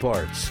Auto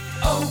Parts.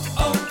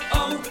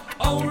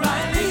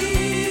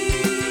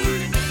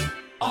 O'Reilly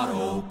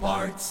Auto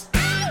Parts.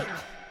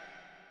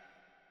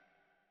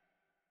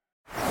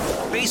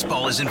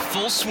 Baseball is in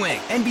full swing.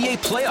 NBA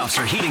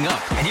playoffs are heating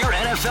up, and your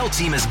NFL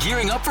team is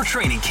gearing up for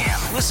training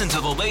camp. Listen to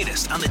the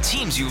latest on the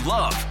teams you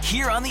love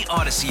here on the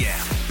Odyssey app.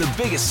 The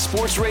biggest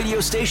sports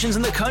radio stations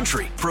in the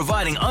country,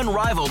 providing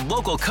unrivaled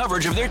local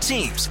coverage of their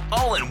teams,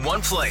 all in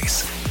one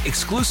place.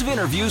 Exclusive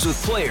interviews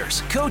with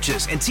players,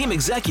 coaches, and team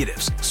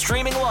executives,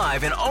 streaming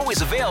live and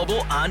always available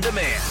on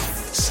demand.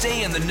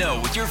 Stay in the know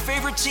with your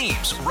favorite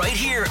teams right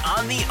here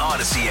on the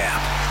Odyssey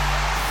app.